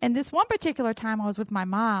 And this one particular time I was with my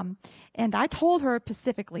mom, and I told her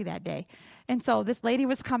specifically that day. And so this lady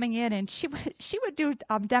was coming in, and she would do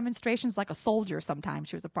demonstrations like a soldier sometimes.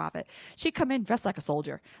 She was a prophet. She'd come in dressed like a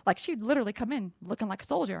soldier. Like, she'd literally come in looking like a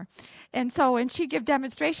soldier. And she'd give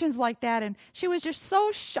demonstrations like that, and she was just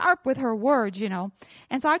so sharp with her words, you know.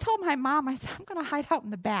 And so I told my mom, I said, I'm going to hide out in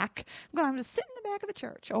the back. I'm going to sit in the back of the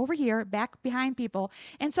church over here, back behind people.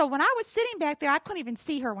 And so when I was sitting back there, I couldn't even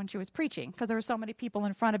see her when she was preaching because there were so many people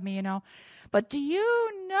in front of me, you know. But do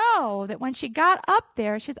you know that when she got up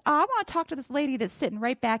there, she said, I want to talk to this lady that's sitting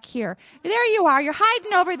right back here. There you are. You're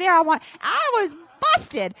hiding over there. I was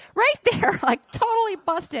busted right there, like totally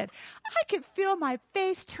busted. I could feel my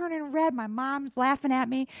face turning red. My mom's laughing at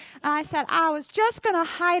me. And I said, I was just going to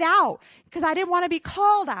hide out because I didn't want to be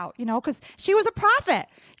called out, you know, because she was a prophet,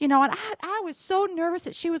 you know, and I was so nervous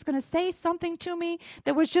that she was going to say something to me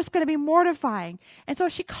that was just going to be mortifying. And so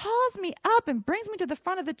she calls me up and brings me to the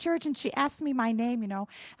front of the church, and she asks me my name, you know,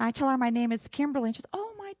 and I tell her my name is Kimberly, and she says,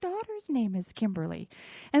 oh, my daughter's name is Kimberly.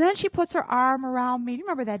 And then she puts her arm around me. Do you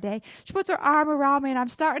remember that day? She puts her arm around me, and I'm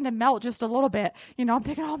starting to melt just a little bit. You know, I'm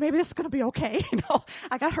thinking, oh, maybe this is going to be okay. You know,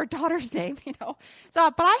 I got her daughter's name, you know. So,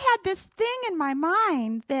 but I had this thing in my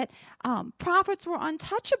mind that prophets were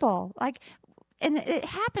untouchable. Like, and it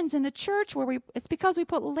happens in the church where it's because we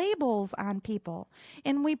put labels on people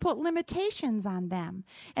and we put limitations on them.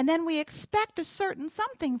 And then we expect a certain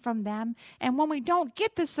something from them. And when we don't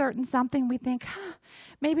get the certain something, we think,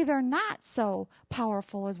 maybe they're not so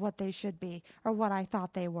powerful as what they should be or what I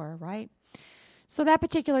thought they were, right? So that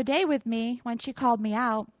particular day with me, when she called me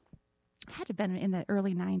out, it had to have been in the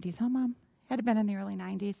early 90s, huh, Mom? Had to have been in the early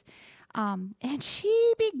 90s. And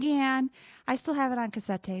she began, I still have it on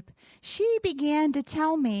cassette tape, she began to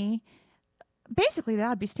tell me basically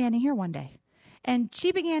that I'd be standing here one day. And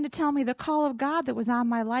she began to tell me the call of God that was on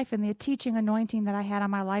my life and the teaching anointing that I had on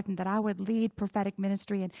my life and that I would lead prophetic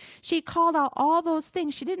ministry. And she called out all those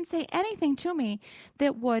things. She didn't say anything to me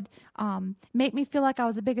that would make me feel like I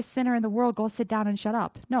was the biggest sinner in the world. Go sit down and shut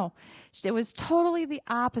up. No, it was totally the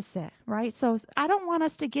opposite, right? So I don't want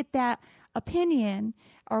us to get that opinion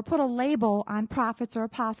or put a label on prophets or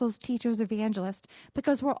apostles, teachers, evangelists,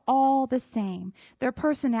 because we're all the same. Their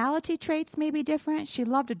personality traits may be different. She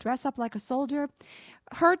loved to dress up like a soldier.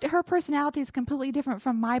 Her personality is completely different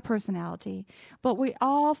from my personality, but we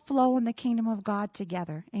all flow in the kingdom of God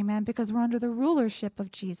together. Amen. Because we're under the rulership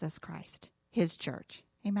of Jesus Christ, his church.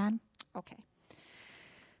 Amen. Okay.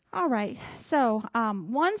 All right, so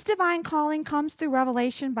one's divine calling comes through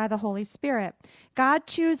revelation by the Holy Spirit. God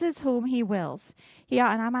chooses whom he wills.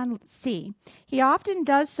 And I'm on C. He often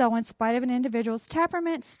does so in spite of an individual's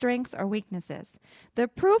temperament, strengths, or weaknesses. The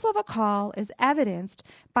proof of a call is evidenced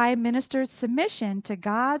by a minister's submission to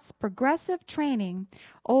God's progressive training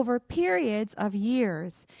over periods of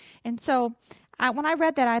years. And so when I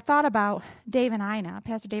read that, I thought about Pastor Dave and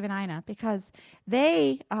Ina, because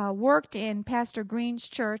they worked in Pastor Green's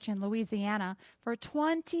church in Louisiana for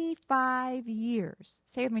 25 years.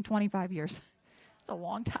 Say with me, 25 years. It's a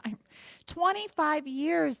long time. 25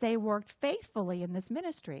 years they worked faithfully in this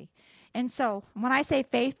ministry. And so when I say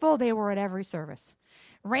faithful, they were at every service.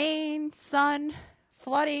 Rain, sun,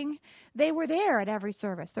 flooding, they were there at every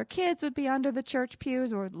service. Their kids would be under the church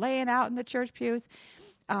pews or laying out in the church pews.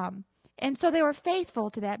 And so they were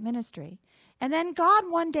faithful to that ministry. And then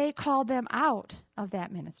God one day called them out of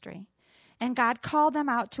that ministry. And God called them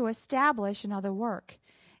out to establish another work.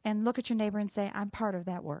 And look at your neighbor and say, I'm part of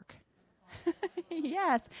that work.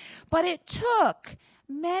 Yes. But it took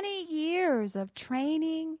many years of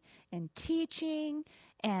training and teaching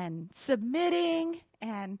and submitting,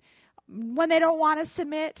 and when they don't want to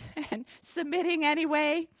submit, and submitting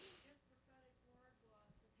anyway.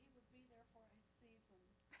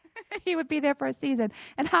 He would be there for a season.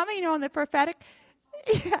 And how many know in the prophetic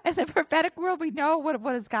world, we know what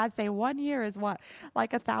does God say? 1 year is what?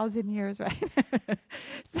 Like 1,000 years, right?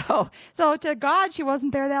 So to God, she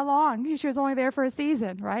wasn't there that long. She was only there for a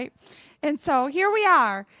season, right? And so here we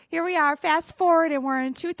are. Fast forward, and we're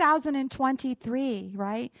in 2023,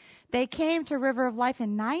 right? They came to River of Life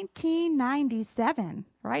in 1997,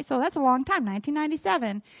 right? So that's a long time,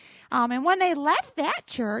 1997. And when they left that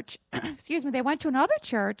church, they went to another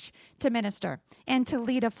church to minister and to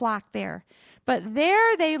lead a flock there. But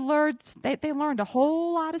there they learned a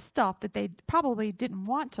whole lot of stuff that they probably didn't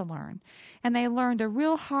want to learn. And they learned a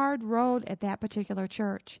real hard road at that particular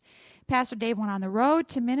church. Pastor Dave went on the road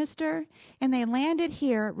to minister, and they landed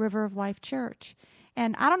here at River of Life Church.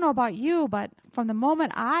 And I don't know about you, but from the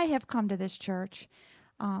moment I have come to this church,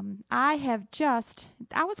 I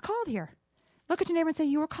was called here. Look at your neighbor and say,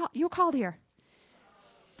 you were called here.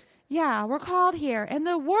 Yeah, we're called here. And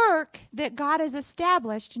the work that God has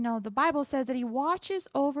established, the Bible says that he watches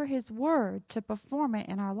over his word to perform it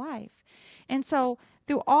in our life. And so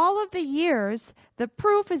through all of the years, the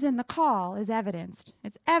proof is in the call, is evidenced.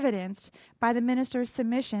 It's evidenced by the minister's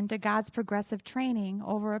submission to God's progressive training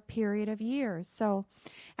over a period of years. So,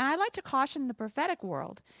 and I'd like to caution the prophetic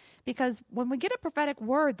world, because when we get a prophetic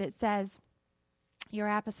word that says, you're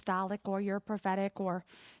apostolic or you're prophetic or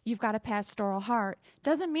you've got a pastoral heart,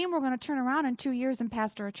 doesn't mean we're going to turn around in 2 years and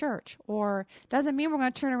pastor a church, or doesn't mean we're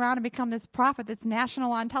going to turn around and become this prophet that's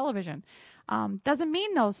national on television. Doesn't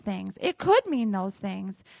mean those things. It could mean those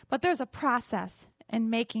things, but there's a process in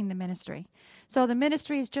making the ministry. So the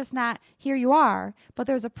ministry is just not, here you are, but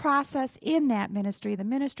there's a process in that ministry. The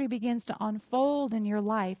ministry begins to unfold in your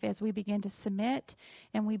life as we begin to submit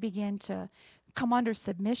and we begin to come under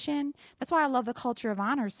submission. That's why I love the culture of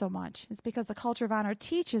honor so much. It's because the culture of honor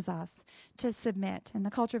teaches us to submit, and the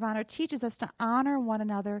culture of honor teaches us to honor one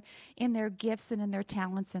another in their gifts and in their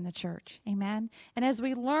talents in the church. Amen? And as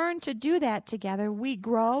we learn to do that together, we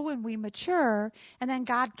grow and we mature, and then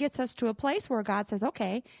God gets us to a place where God says,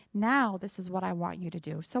 okay, now this is what I want you to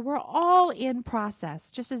do. So we're all in process.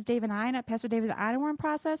 Just as Pastor David and I were in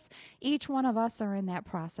process, each one of us are in that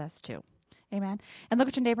process too. Amen. And look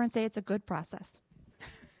at your neighbor and say, it's a good process.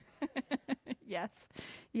 Yes.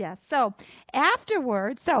 So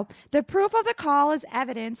afterwards, the proof of the call is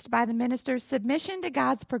evidenced by the minister's submission to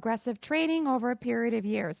God's progressive training over a period of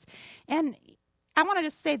years. And I want to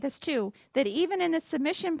just say this too, that even in the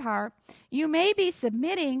submission part, you may be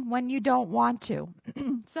submitting when you don't want to.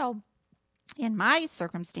 So in my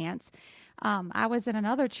circumstance, I was in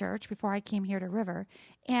another church before I came here to River,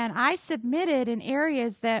 and I submitted in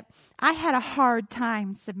areas that I had a hard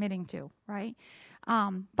time submitting to, right?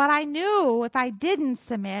 But I knew if I didn't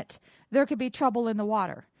submit, there could be trouble in the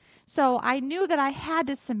water. So I knew that I had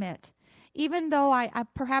to submit. Even though I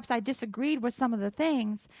perhaps disagreed with some of the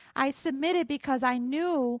things, I submitted because I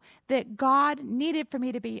knew that God needed for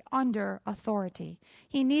me to be under authority.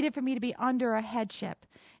 He needed for me to be under a headship.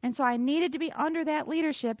 And so I needed to be under that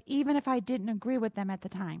leadership even if I didn't agree with them at the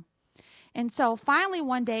time. And so finally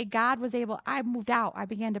one day I moved out. I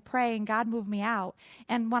began to pray and God moved me out.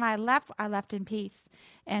 And when I left in peace.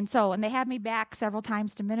 And they had me back several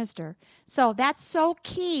times to minister. So that's so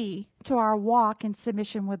key to our walk in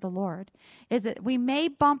submission with the Lord, is that we may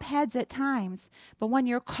bump heads at times, but when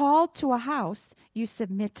you're called to a house, you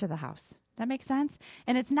submit to the house. That makes sense?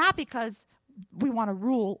 And it's not because we want to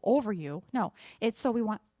rule over you. No, it's so we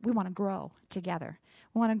want to grow together.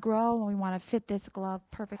 We want to grow and we want to fit this glove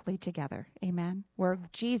perfectly together. Amen. Where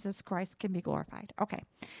Jesus Christ can be glorified. Okay.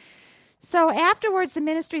 So afterwards, the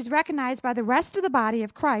ministry is recognized by the rest of the body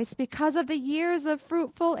of Christ because of the years of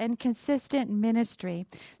fruitful and consistent ministry.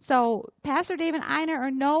 So Pastor David and Ina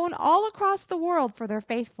are known all across the world for their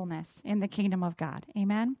faithfulness in the kingdom of God.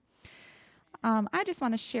 Amen. I just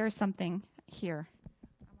want to share something here.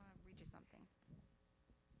 I want to read you something.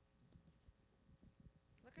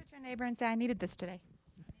 Look at your neighbor and say, I needed this today.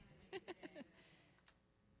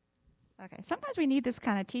 Okay, sometimes we need this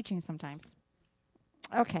kind of teaching sometimes.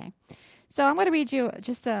 Okay, so I'm going to read you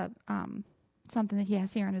just something that he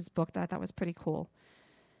has here in his book that I thought was pretty cool.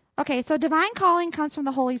 Okay, so divine calling comes from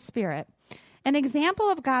the Holy Spirit, an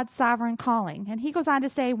example of God's sovereign calling. And he goes on to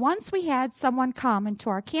say, once we had someone come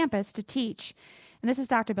into our campus to teach, and this is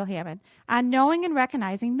Dr. Bill Hammond, on knowing and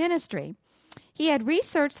recognizing ministry. He had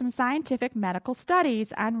researched some scientific medical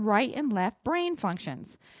studies on right and left brain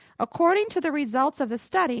functions. According to the results of the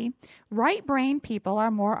study, right brain people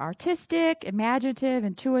are more artistic, imaginative,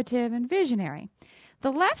 intuitive, and visionary.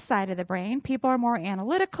 The left side of the brain, people are more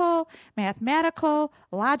analytical, mathematical,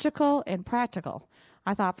 logical, and practical.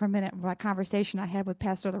 I thought for a minute, my conversation I had with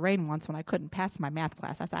Pastor Lorraine once when I couldn't pass my math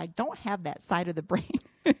class, I said, I don't have that side of the brain.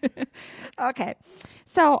 Okay,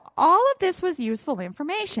 so all of this was useful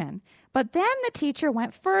information. But then the teacher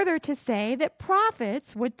went further to say that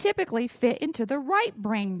prophets would typically fit into the right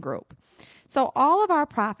brain group. So all of our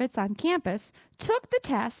prophets on campus took the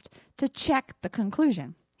test to check the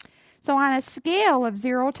conclusion. So on a scale of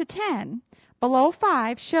 0 to 10, below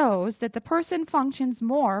 5 shows that the person functions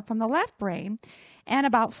more from the left brain and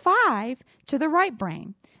about 5 to the right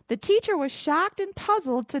brain. The teacher was shocked and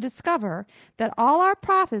puzzled to discover that all our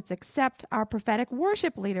prophets except our prophetic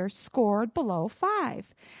worship leader scored below 5.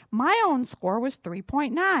 My own score was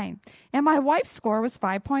 3.9, and my wife's score was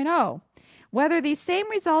 5.0. Whether these same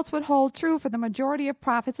results would hold true for the majority of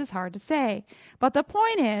prophets is hard to say. But the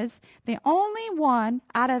point is, the only one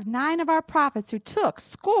out of 9 of our prophets who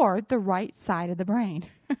scored the right side of the brain.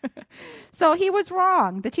 So he was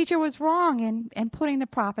wrong. The teacher was wrong in putting the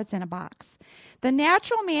prophets in a box. The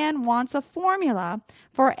natural man wants a formula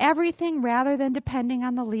for everything rather than depending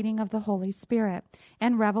on the leading of the Holy Spirit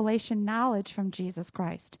and revelation knowledge from Jesus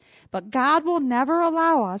Christ. But God will never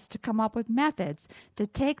allow us to come up with methods to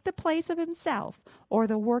take the place of himself or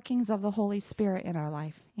the workings of the Holy Spirit in our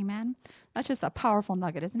life. Amen? That's just a powerful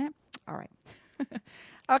nugget, isn't it? All right.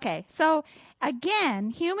 Okay, so again,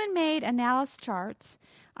 human-made analysis charts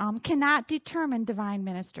cannot determine divine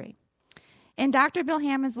ministry. In Dr. Bill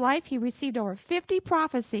Hammond's life, he received over 50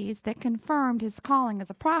 prophecies that confirmed his calling as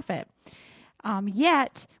a prophet.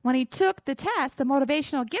 Yet, when he took the test, the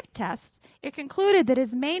motivational gift tests, it concluded that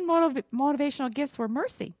his main motivational gifts were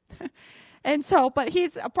mercy. And so, but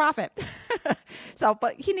he's a prophet.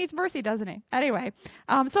 But he needs mercy, doesn't he? Anyway,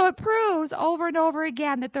 so it proves over and over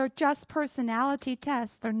again that they're just personality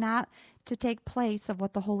tests. They're not to take place of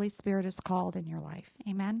what the Holy Spirit is called in your life.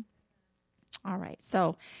 Amen? All right,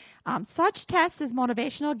 so such tests as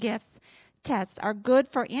motivational gifts tests are good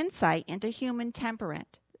for insight into human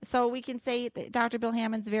temperament. So we can say that Dr. Bill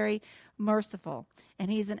Hammond's very merciful,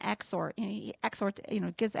 and he's an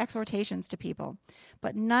gives exhortations to people.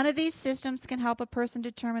 But none of these systems can help a person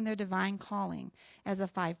determine their divine calling as a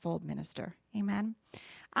fivefold minister. Amen.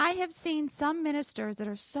 I have seen some ministers that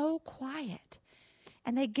are so quiet,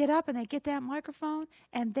 and they get up and they get that microphone,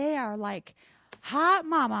 and they are like hot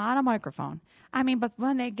mama on a microphone. I mean, but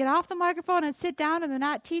when they get off the microphone and sit down and they're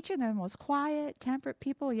not teaching, they're the most quiet, temperate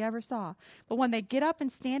people you ever saw. But when they get up and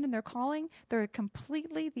stand in their calling, they're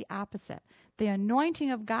completely the opposite. The anointing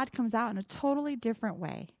of God comes out in a totally different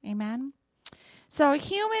way. Amen? So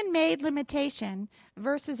human-made limitation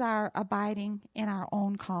versus our abiding in our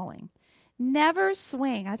own calling. Never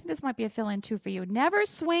swing. I think this might be a fill-in too for you. Never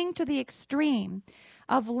swing to the extreme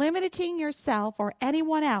of limiting yourself or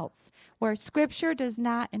anyone else where Scripture does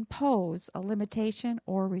not impose a limitation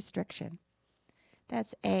or restriction.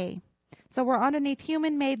 That's A. So we're underneath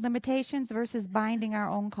human-made limitations versus binding our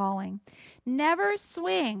own calling. Never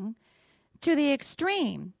swing to the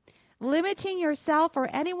extreme, limiting yourself or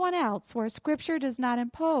anyone else where Scripture does not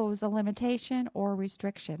impose a limitation or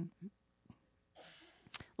restriction.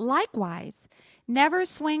 Likewise, never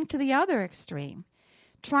swing to the other extreme,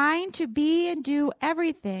 trying to be and do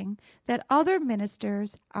everything that other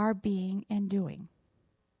ministers are being and doing.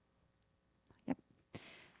 Yep.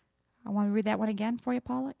 I want to read that one again for you,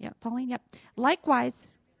 Paula. Yep, Pauline. Yep. Likewise,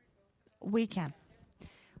 we can.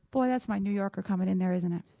 Boy, that's my New Yorker coming in there,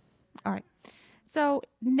 isn't it? All right. So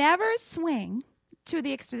never swing to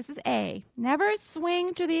the extreme. This is A. Never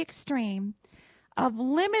swing to the extreme of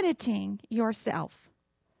limiting yourself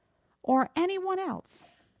or anyone else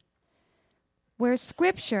where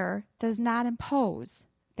Scripture does not impose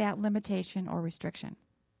that limitation or restriction.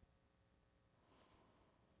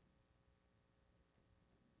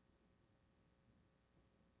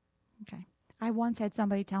 Okay. I once had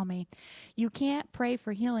somebody tell me, you can't pray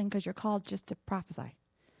for healing because you're called just to prophesy.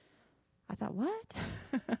 I thought, what?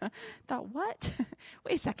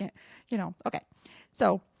 Wait a second. Okay.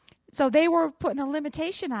 So they were putting a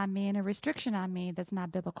limitation on me and a restriction on me that's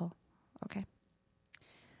not biblical. Okay.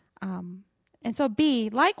 And so B,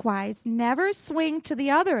 likewise, never swing to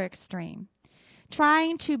the other extreme,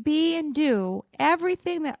 trying to be and do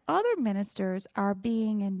everything that other ministers are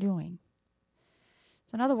being and doing.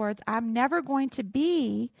 So in other words, I'm never going to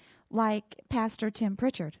be like Pastor Tim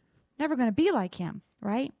Pritchard. Never going to be like him,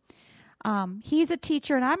 right? He's a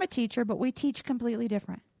teacher and I'm a teacher, but we teach completely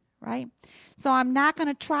different, right? So I'm not going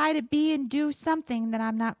to try to be and do something that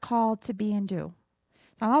I'm not called to be and do.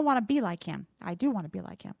 I don't want to be like him. I do want to be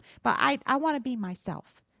like him. But I want to be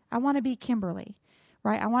myself. I want to be Kimberly,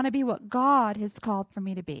 right? I want to be what God has called for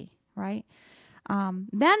me to be, right?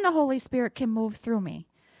 Then the Holy Spirit can move through me.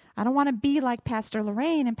 I don't want to be like Pastor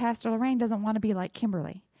Lorraine, and Pastor Lorraine doesn't want to be like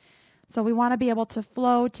Kimberly. So we want to be able to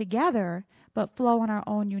flow together, but flow in our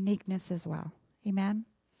own uniqueness as well. Amen?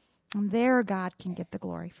 And there God can get the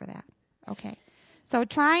glory for that. Okay. So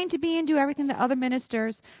trying to be and do everything that other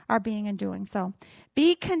ministers are being and doing. So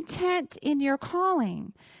be content in your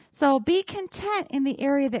calling. So be content in the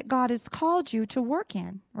area that God has called you to work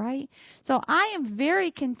in, right? So I am very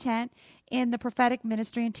content in the prophetic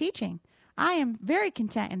ministry and teaching. I am very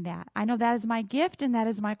content in that. I know that is my gift and that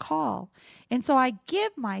is my call. And so I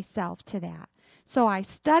give myself to that. So I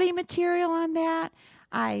study material on that.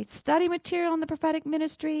 I study material in the prophetic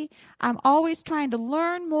ministry. I'm always trying to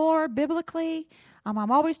learn more biblically.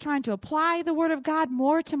 I'm always trying to apply the Word of God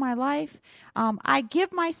more to my life. I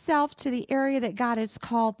give myself to the area that God has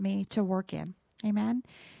called me to work in. Amen.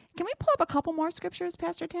 Can we pull up a couple more scriptures,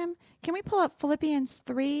 Pastor Tim? Can we pull up Philippians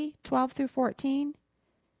 3:12 through 14?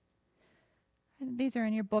 And these are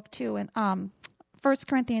in your book too. And 1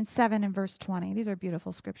 Corinthians 7 and verse 20. These are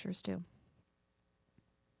beautiful scriptures too.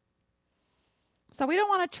 So we don't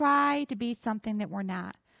want to try to be something that we're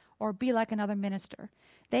not or be like another minister.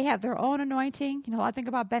 They have their own anointing. I think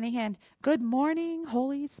about Benny Hinn. Good morning,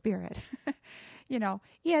 Holy Spirit.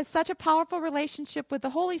 He has such a powerful relationship with the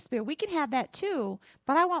Holy Spirit. We can have that too,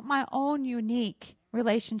 but I want my own unique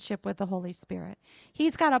relationship with the Holy Spirit.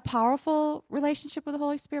 He's got a powerful relationship with the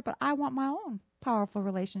Holy Spirit, but I want my own powerful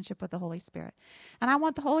relationship with the Holy Spirit. And I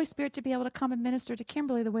want the Holy Spirit to be able to come and minister to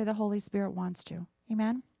Kimberly the way the Holy Spirit wants to.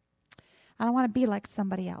 Amen? I don't want to be like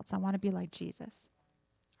somebody else. I want to be like Jesus.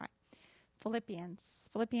 All right. Philippians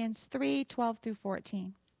 3:12 through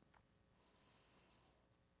 14.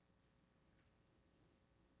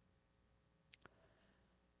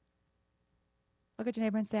 Look at your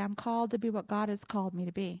neighbor and say, I'm called to be what God has called me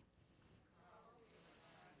to be.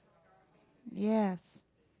 Yes.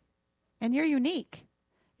 And you're unique.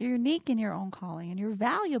 You're unique in your own calling, and you're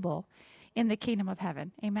valuable in the kingdom of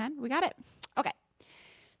heaven. Amen? We got it? Okay.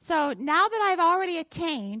 So now that I've already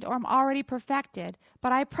attained, or I'm already perfected,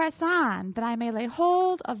 but I press on that I may lay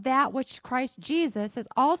hold of that which Christ Jesus has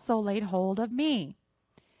also laid hold of me.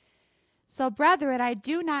 So, brethren, I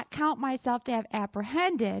do not count myself to have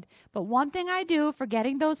apprehended, but one thing I do,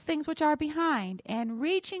 forgetting those things which are behind, and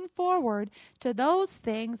reaching forward to those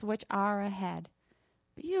things which are ahead.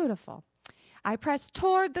 Beautiful. I press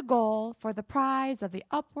toward the goal for the prize of the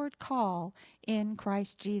upward call in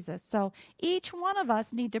Christ Jesus. So each one of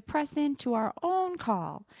us need to press into our own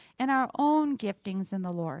call and our own giftings in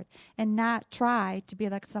the Lord and not try to be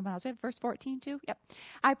like someone else. We have verse 14 too? Yep.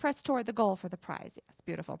 I press toward the goal for the prize. Yes,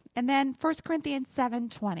 beautiful. And then 1 Corinthians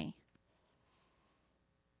 7:20.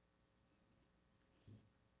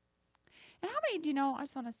 And how many do you know, I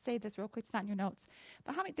just want to say this real quick, it's not in your notes,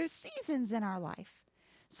 but how many, there's seasons in our life.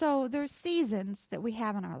 So there's seasons that we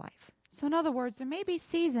have in our life. So in other words, there may be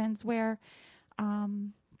seasons where,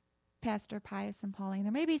 Pastor Pius and Pauline,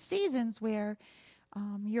 there may be seasons where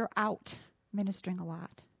you're out ministering a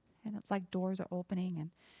lot. And it's like doors are opening and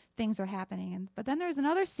things are happening. But then there's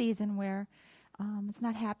another season where it's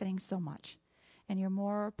not happening so much. And you're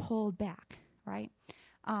more pulled back, right?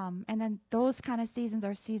 And then those kind of seasons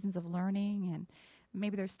are seasons of learning, and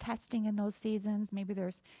maybe there's testing in those seasons. Maybe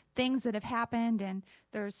there's things that have happened and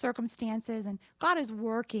there's circumstances, and God is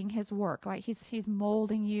working his work, right? He's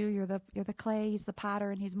molding you. You're the clay, he's the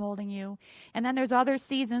potter, and he's molding you. And then there's other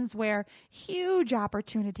seasons where huge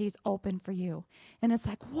opportunities open for you. And it's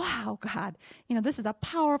like, wow, God, this is a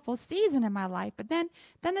powerful season in my life. But then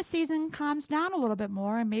the season calms down a little bit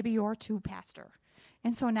more, and maybe you're too pastor.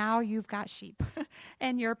 And so now you've got sheep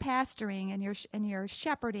and you're pastoring and you're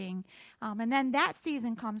shepherding. And then that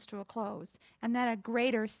season comes to a close, and then a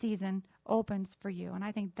greater season opens for you. And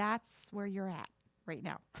I think that's where you're at right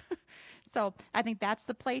now. So I think that's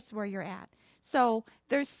the place where you're at. So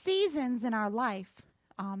there's seasons in our life,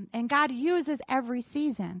 and God uses every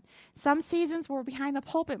season. Some seasons we're behind the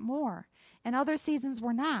pulpit more, and other seasons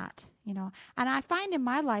we're not. And I find in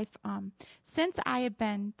my life, since I have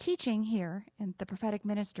been teaching here in the prophetic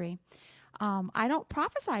ministry, I don't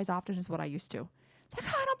prophesy as often as what I used to. It's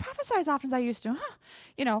like, I don't prophesy as often as I used to.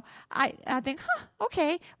 I think,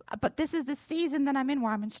 okay, but this is the season that I'm in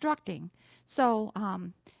where I'm instructing. So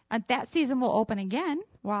that season will open again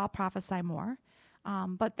where I'll prophesy more.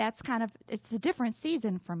 But that's it's a different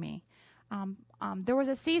season for me. There was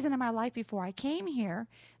a season in my life before I came here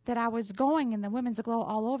that I was going in the Women's Aglow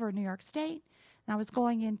all over New York State. And I was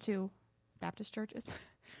going into Baptist churches,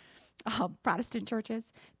 Protestant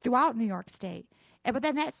churches throughout New York State. But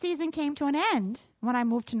then that season came to an end when I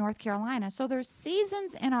moved to North Carolina. So there's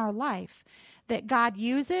seasons in our life that God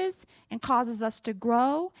uses and causes us to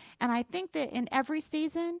grow. And I think that in every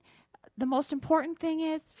season, the most important thing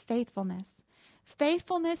is faithfulness.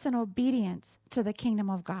 Faithfulness and obedience to the kingdom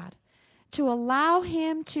of God. To allow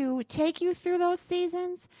him to take you through those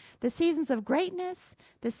seasons, the seasons of greatness,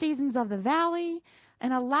 the seasons of the valley,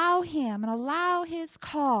 and allow him and allow his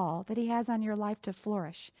call that he has on your life to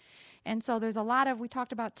flourish. And so there's a lot we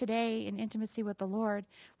talked about today in intimacy with the Lord.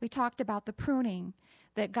 We talked about the pruning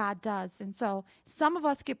that God does. And so some of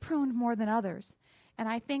us get pruned more than others. And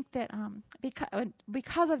I think that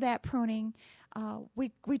because of that pruning,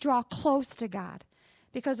 we draw close to God.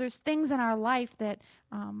 Because there's things in our life that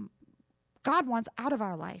God wants out of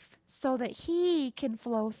our life so that he can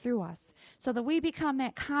flow through us, so that we become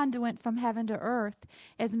that conduit from heaven to earth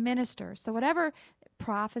as ministers. So whatever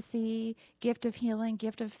prophecy, gift of healing,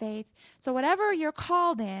 gift of faith, so whatever you're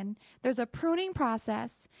called in, there's a pruning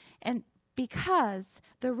process, and because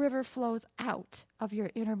the river flows out of your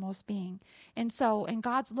innermost being. And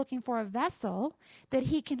God's looking for a vessel that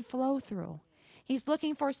he can flow through. He's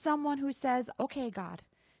looking for someone who says, okay, God,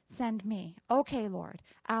 send me. Okay, Lord,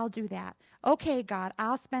 I'll do that. Okay, God,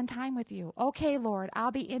 I'll spend time with you. Okay, Lord,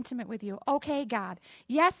 I'll be intimate with you. Okay, God.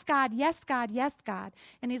 Yes, God, yes, God, yes, God.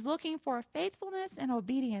 And he's looking for faithfulness and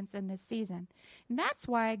obedience in this season. And that's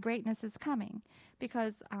why greatness is coming,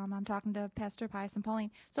 because I'm talking to Pastor Pius and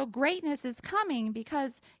Pauline. So greatness is coming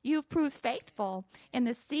because you've proved faithful in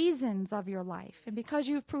the seasons of your life. And because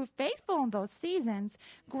you've proved faithful in those seasons,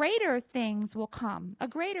 greater things will come. A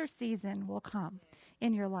greater season will come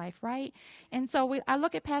in your life, right? And so I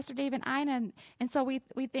look at Pastor Dave and Ina, and so we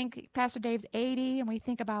think Pastor Dave's 80, and we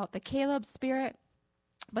think about the Caleb spirit.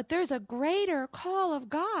 But there's a greater call of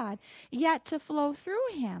God yet to flow through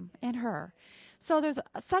him and her. So there's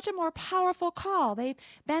such a more powerful call. They've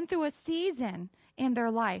been through a season in their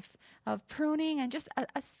life of pruning, and just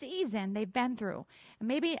a season they've been through. And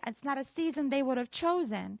maybe it's not a season they would have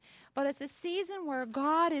chosen, but it's a season where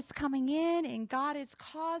God is coming in and God is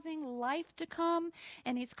causing life to come,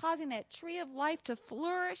 and he's causing that tree of life to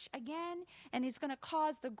flourish again, and he's going to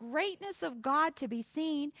cause the greatness of God to be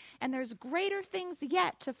seen, and there's greater things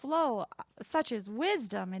yet to flow, such as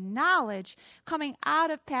wisdom and knowledge coming out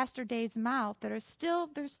of Pastor Dave's mouth. There's still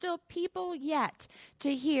people yet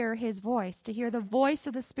to hear his voice, to hear the voice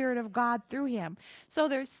of the Spirit of God through him. So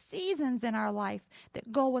there's seasons in our life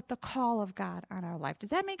that go with the call of God on our life.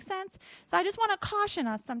 Does that make sense? So I just want to caution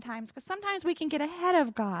us sometimes, because sometimes we can get ahead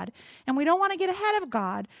of God, and we don't want to get ahead of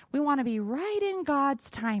God. We want to be right in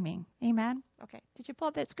God's timing. Amen? Okay. Did you pull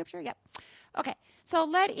up that scripture? Yep. Okay. So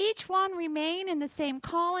let each one remain in the same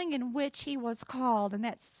calling in which he was called. And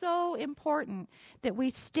that's so important, that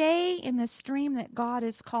we stay in the stream that God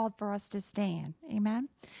has called for us to stay in. Amen?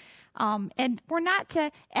 And we're not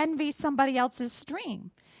to envy somebody else's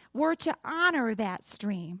stream. We're to honor that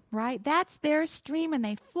stream, right? That's their stream, and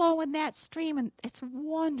they flow in that stream, and it's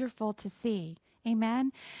wonderful to see.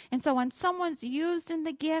 Amen? And so when someone's used in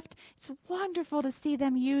the gift, it's wonderful to see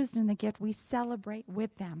them used in the gift. We celebrate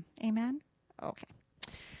with them. Amen? Okay.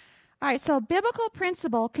 All right, so biblical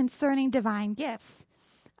principle concerning divine gifts.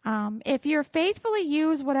 If you're faithfully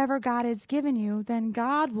use whatever God has given you, then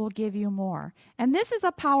God will give you more. And this is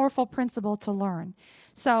a powerful principle to learn.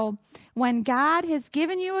 So when God has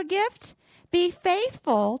given you a gift, be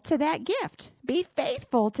faithful to that gift. Be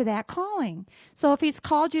faithful to that calling. So if he's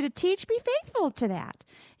called you to teach, be faithful to that.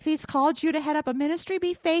 If he's called you to head up a ministry,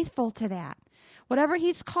 be faithful to that. Whatever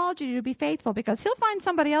he's called you to, be faithful, because he'll find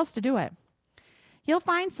somebody else to do it. He'll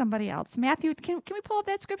find somebody else. Matthew, can we pull up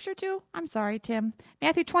that scripture too? I'm sorry, Tim.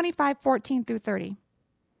 Matthew 25:14 through 30.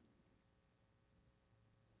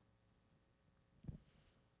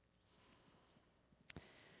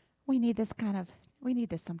 We need this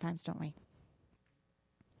sometimes, don't we?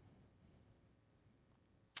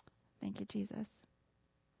 Thank you, Jesus.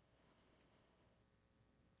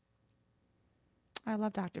 I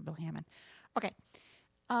love Dr. Bill Hammond. Okay.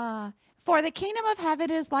 For the kingdom of heaven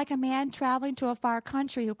is like a man traveling to a far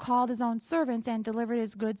country, who called his own servants and delivered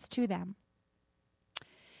his goods to them.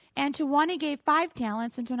 And to one he gave 5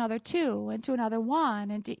 talents, and to another 2, and to another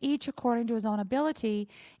 1, and to each according to his own ability.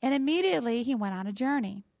 And immediately he went on a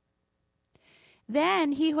journey.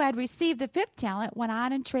 Then he who had received the 5th talent went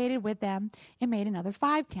on and traded with them, and made another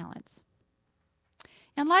 5 talents.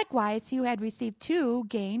 And likewise he who had received 2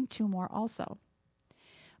 gained 2 more also.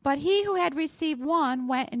 But he who had received 1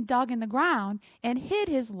 went and dug in the ground and hid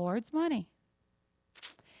his Lord's money.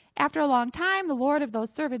 After a long time, the Lord of those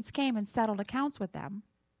servants came and settled accounts with them.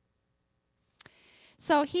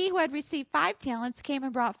 So he who had received 5 talents came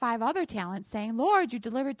and brought 5 other talents, saying, Lord, you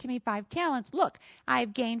delivered to me 5 talents. Look, I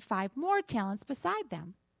have gained 5 more talents beside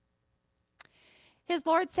them. His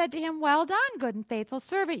Lord said to him, Well done, good and faithful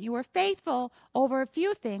servant. You were faithful over a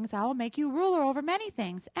few things. I will make you ruler over many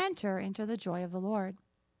things. Enter into the joy of the Lord.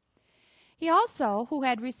 He also, who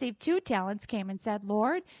had received 2 talents, came and said,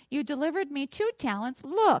 Lord, you delivered me 2 talents.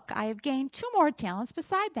 Look, I have gained 2 more talents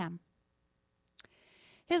beside them.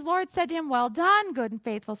 His Lord said to him, Well done, good and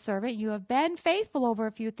faithful servant. You have been faithful over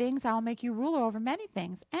a few things. I will make you ruler over many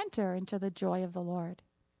things. Enter into the joy of the Lord.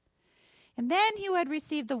 And then he who had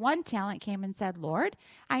received the 1 talent came and said, Lord,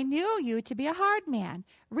 I knew you to be a hard man,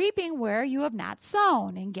 reaping where you have not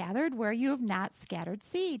sown, and gathered where you have not scattered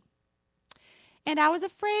seed. And I was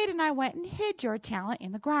afraid, and I went and hid your talent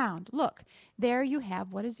in the ground. Look, there you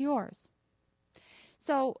have what is yours.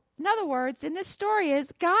 So, in other words, in this story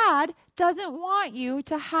is God doesn't want you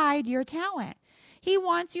to hide your talent. He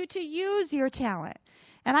wants you to use your talent.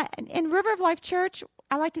 And in River of Life Church,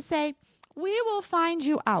 I like to say, we will find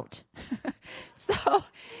you out. So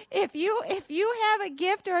if you have a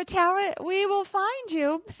gift or a talent, we will find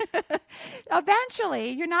you. Eventually,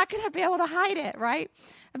 you're not going to be able to hide it, right?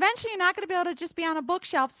 Eventually, you're not going to be able to just be on a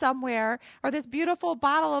bookshelf somewhere or this beautiful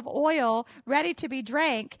bottle of oil ready to be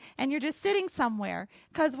drank, and you're just sitting somewhere,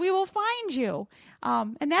 because we will find you.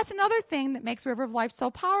 And that's another thing that makes River of Life so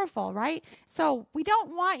powerful, right? So we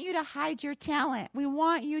don't want you to hide your talent. We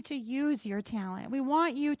want you to use your talent. We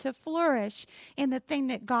want you to flourish in the thing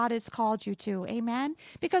that God has called you to. Amen?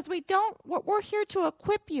 Because we're here to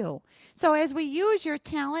equip you. So as we use your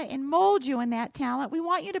talent and mold you in that talent, we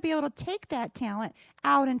want you to be able to take that talent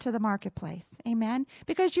out into the marketplace. Amen?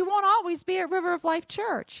 Because you won't always be at River of Life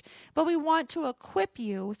Church, but we want to equip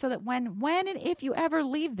you so that when and if you ever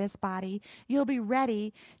leave this body, you'll be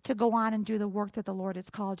ready to go on and do the work that the Lord has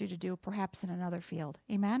called you to do, perhaps in another field.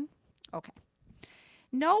 Amen? Okay.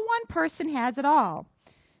 No one person has it all.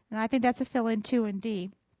 And I think that's a fill-in 2 in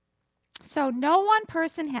D. So no one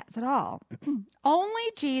person has it all. Only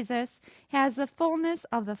Jesus has the fullness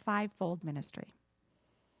of the fivefold ministry.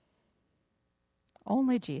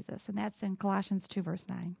 Only Jesus. And that's in Colossians 2, verse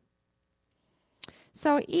 9.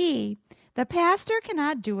 So E, the pastor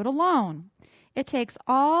cannot do it alone. It takes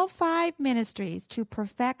all 5 ministries to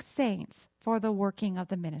perfect saints for the working of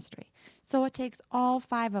the ministry. So it takes all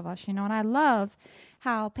 5 of us, and I love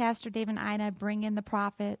how Pastor Dave and Ina bring in the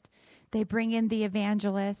prophet, they bring in the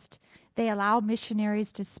evangelist, they allow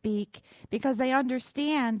missionaries to speak, because they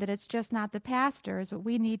understand that it's just not the pastors, but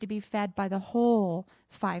we need to be fed by the whole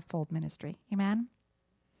fivefold ministry. Amen?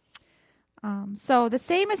 So the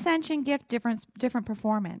same ascension gift, different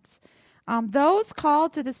performance. Those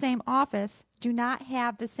called to the same office do not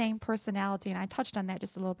have the same personality, and I touched on that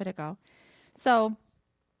just a little bit ago. So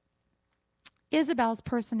Isabel's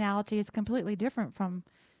personality is completely different from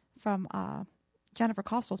Jennifer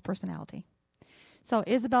Costal's personality. So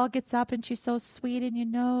Isabel gets up and she's so sweet,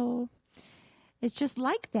 and it's just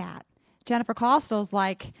like that. Jennifer Costal's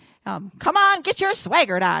like, come on, get your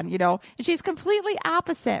swaggered on, and she's completely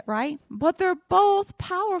opposite, right? But they're both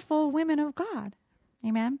powerful women of God.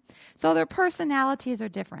 Amen? So their personalities are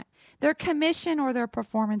different. Their commission or their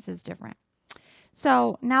performance is different.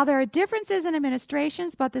 So now there are differences in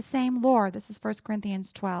administrations, but the same Lord. This is 1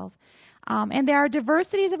 Corinthians 12. And there are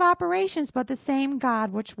diversities of operations, but the same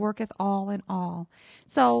God which worketh all in all.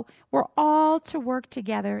 So we're all to work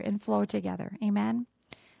together and flow together. Amen?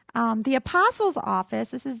 The apostles' office,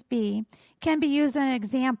 this is B, can be used as an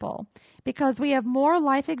example because we have more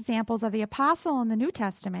life examples of the apostle in the New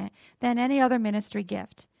Testament than any other ministry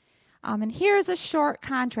gift. And here's a short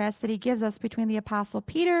contrast that he gives us between the apostle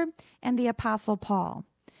Peter and the apostle Paul.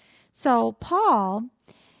 So Paul,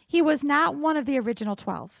 he was not one of the original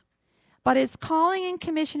 12, but his calling and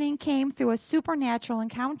commissioning came through a supernatural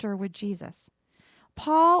encounter with Jesus.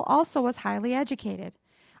 Paul also was highly educated.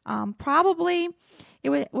 Probably,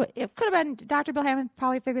 it could have been, Dr. Bill Hammond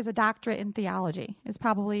probably figures a doctorate in theology is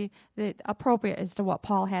probably the appropriate as to what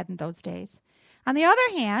Paul had in those days. On the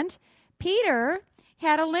other hand, Peter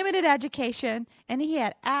had a limited education, and he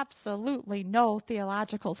had absolutely no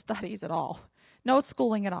theological studies at all, no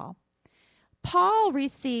schooling at all. Paul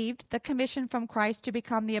received the commission from Christ to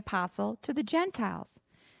become the apostle to the Gentiles.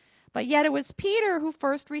 But yet it was Peter who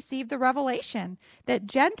first received the revelation that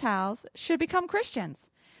Gentiles should become Christians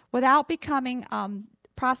without becoming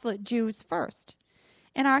proselyte Jews first.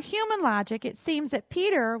 In our human logic, it seems that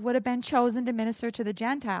Peter would have been chosen to minister to the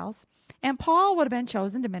Gentiles, and Paul would have been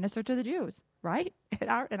chosen to minister to the Jews, right? In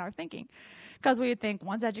our thinking. Because we would think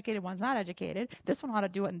one's educated, one's not educated. This one ought to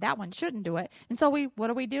do it, and that one shouldn't do it. And so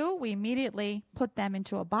what do? We immediately put them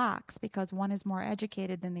into a box because one is more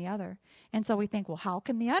educated than the other. And so we think, well, how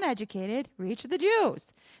can the uneducated reach the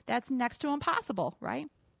Jews? That's next to impossible, right?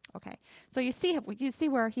 Okay. So you see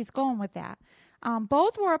where he's going with that.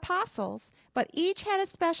 Both were apostles, but each had a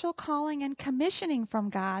special calling and commissioning from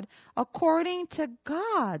God according to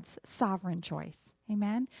God's sovereign choice.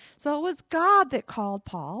 Amen? So it was God that called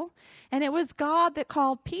Paul, and it was God that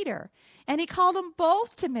called Peter. And he called them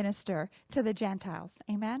both to minister to the Gentiles.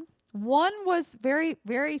 Amen? One was very,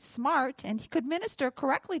 very smart, and he could minister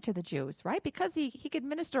correctly to the Jews, right? Because he could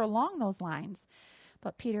minister along those lines.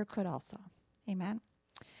 But Peter could also. Amen?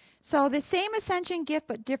 So the same ascension gift,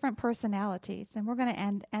 but different personalities. And we're going to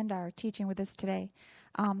end our teaching with this today.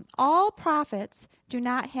 All prophets do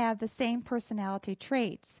not have the same personality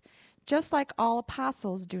traits. just like all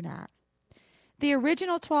apostles do not. The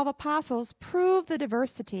original 12 apostles prove the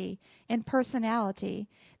diversity in personality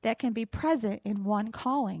that can be present in one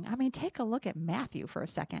calling. I mean, take a look at Matthew for a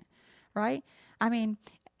second, right? I mean,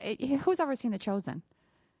 who's ever seen The Chosen?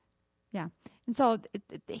 Yeah. And so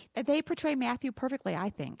they portray Matthew perfectly, I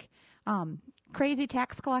think. Crazy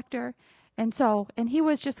tax collector. And he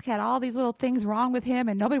was just had all these little things wrong with him,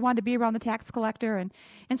 and nobody wanted to be around the tax collector. And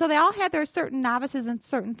so they all had their certain novices and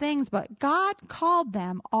certain things, but God called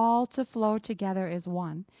them all to flow together as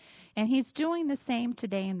one. And he's doing the same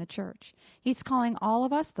today in the church. He's calling all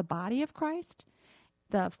of us, the body of Christ,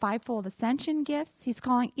 the fivefold ascension gifts. He's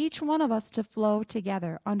calling each one of us to flow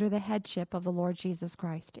together under the headship of the Lord Jesus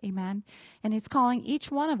Christ. Amen. And he's calling each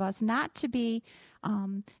one of us not to be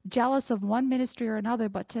jealous of one ministry or another,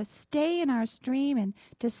 but to stay in our stream and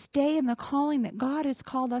to stay in the calling that God has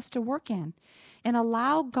called us to work in. And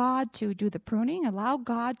allow God to do the pruning, allow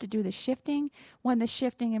God to do the shifting when the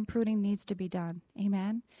shifting and pruning needs to be done.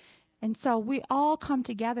 Amen. And so we all come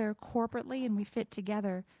together corporately and we fit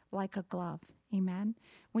together like a glove. Amen.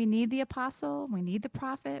 We need the apostle. We need the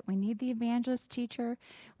prophet. We need the evangelist teacher.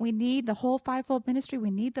 We need the whole fivefold ministry.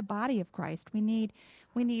 We need the body of Christ. We need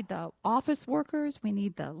the office workers. We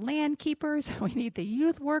need the land keepers. We need the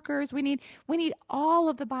youth workers. We need all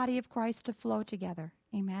of the body of Christ to flow together.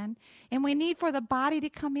 Amen. And we need for the body to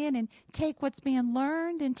come in and take what's being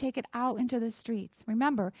learned and take it out into the streets.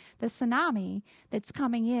 Remember, the tsunami that's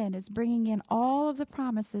coming in is bringing in all of the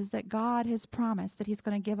promises that God has promised that he's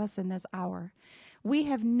going to give us in this hour. We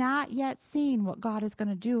have not yet seen what God is going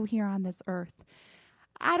to do here on this earth.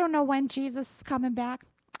 I don't know when Jesus is coming back.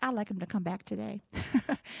 I'd like him to come back today.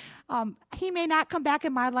 He may not come back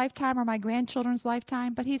in my lifetime or my grandchildren's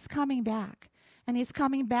lifetime, but he's coming back. And he's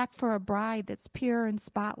coming back for a bride that's pure and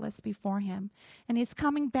spotless before him. And he's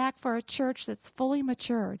coming back for a church that's fully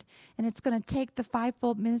matured. And it's going to take the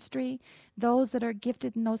fivefold ministry, those that are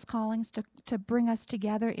gifted in those callings, to bring us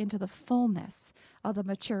together into the fullness of the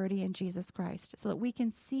maturity in Jesus Christ so that we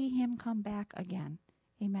can see him come back again.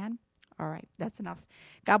 Amen? All right, that's enough.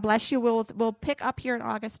 God bless you. We'll pick up here in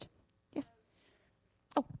August. Yes?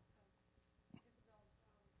 Oh.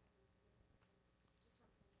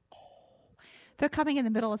 They're coming in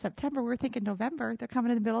the middle of September. We're thinking November. They're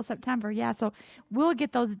coming in the middle of September. Yeah, so we'll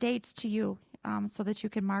get those dates to you so that you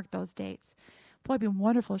can mark those dates. Boy, it'd be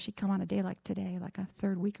wonderful if she'd come on a day like today, like a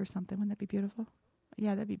third week or something. Wouldn't that be beautiful?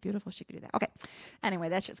 Yeah, that'd be beautiful if she could do that. Okay. Anyway,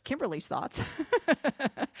 that's just Kimberly's thoughts.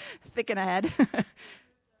 Thinking ahead.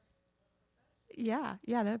 Yeah,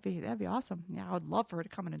 that'd be awesome. Yeah, I would love for her to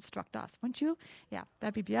come and instruct us, wouldn't you? Yeah,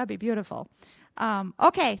 that'd be beautiful.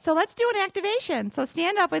 Okay, so let's do an activation. So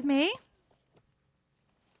stand up with me.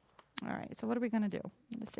 All right, so what are we going to do? Let's see.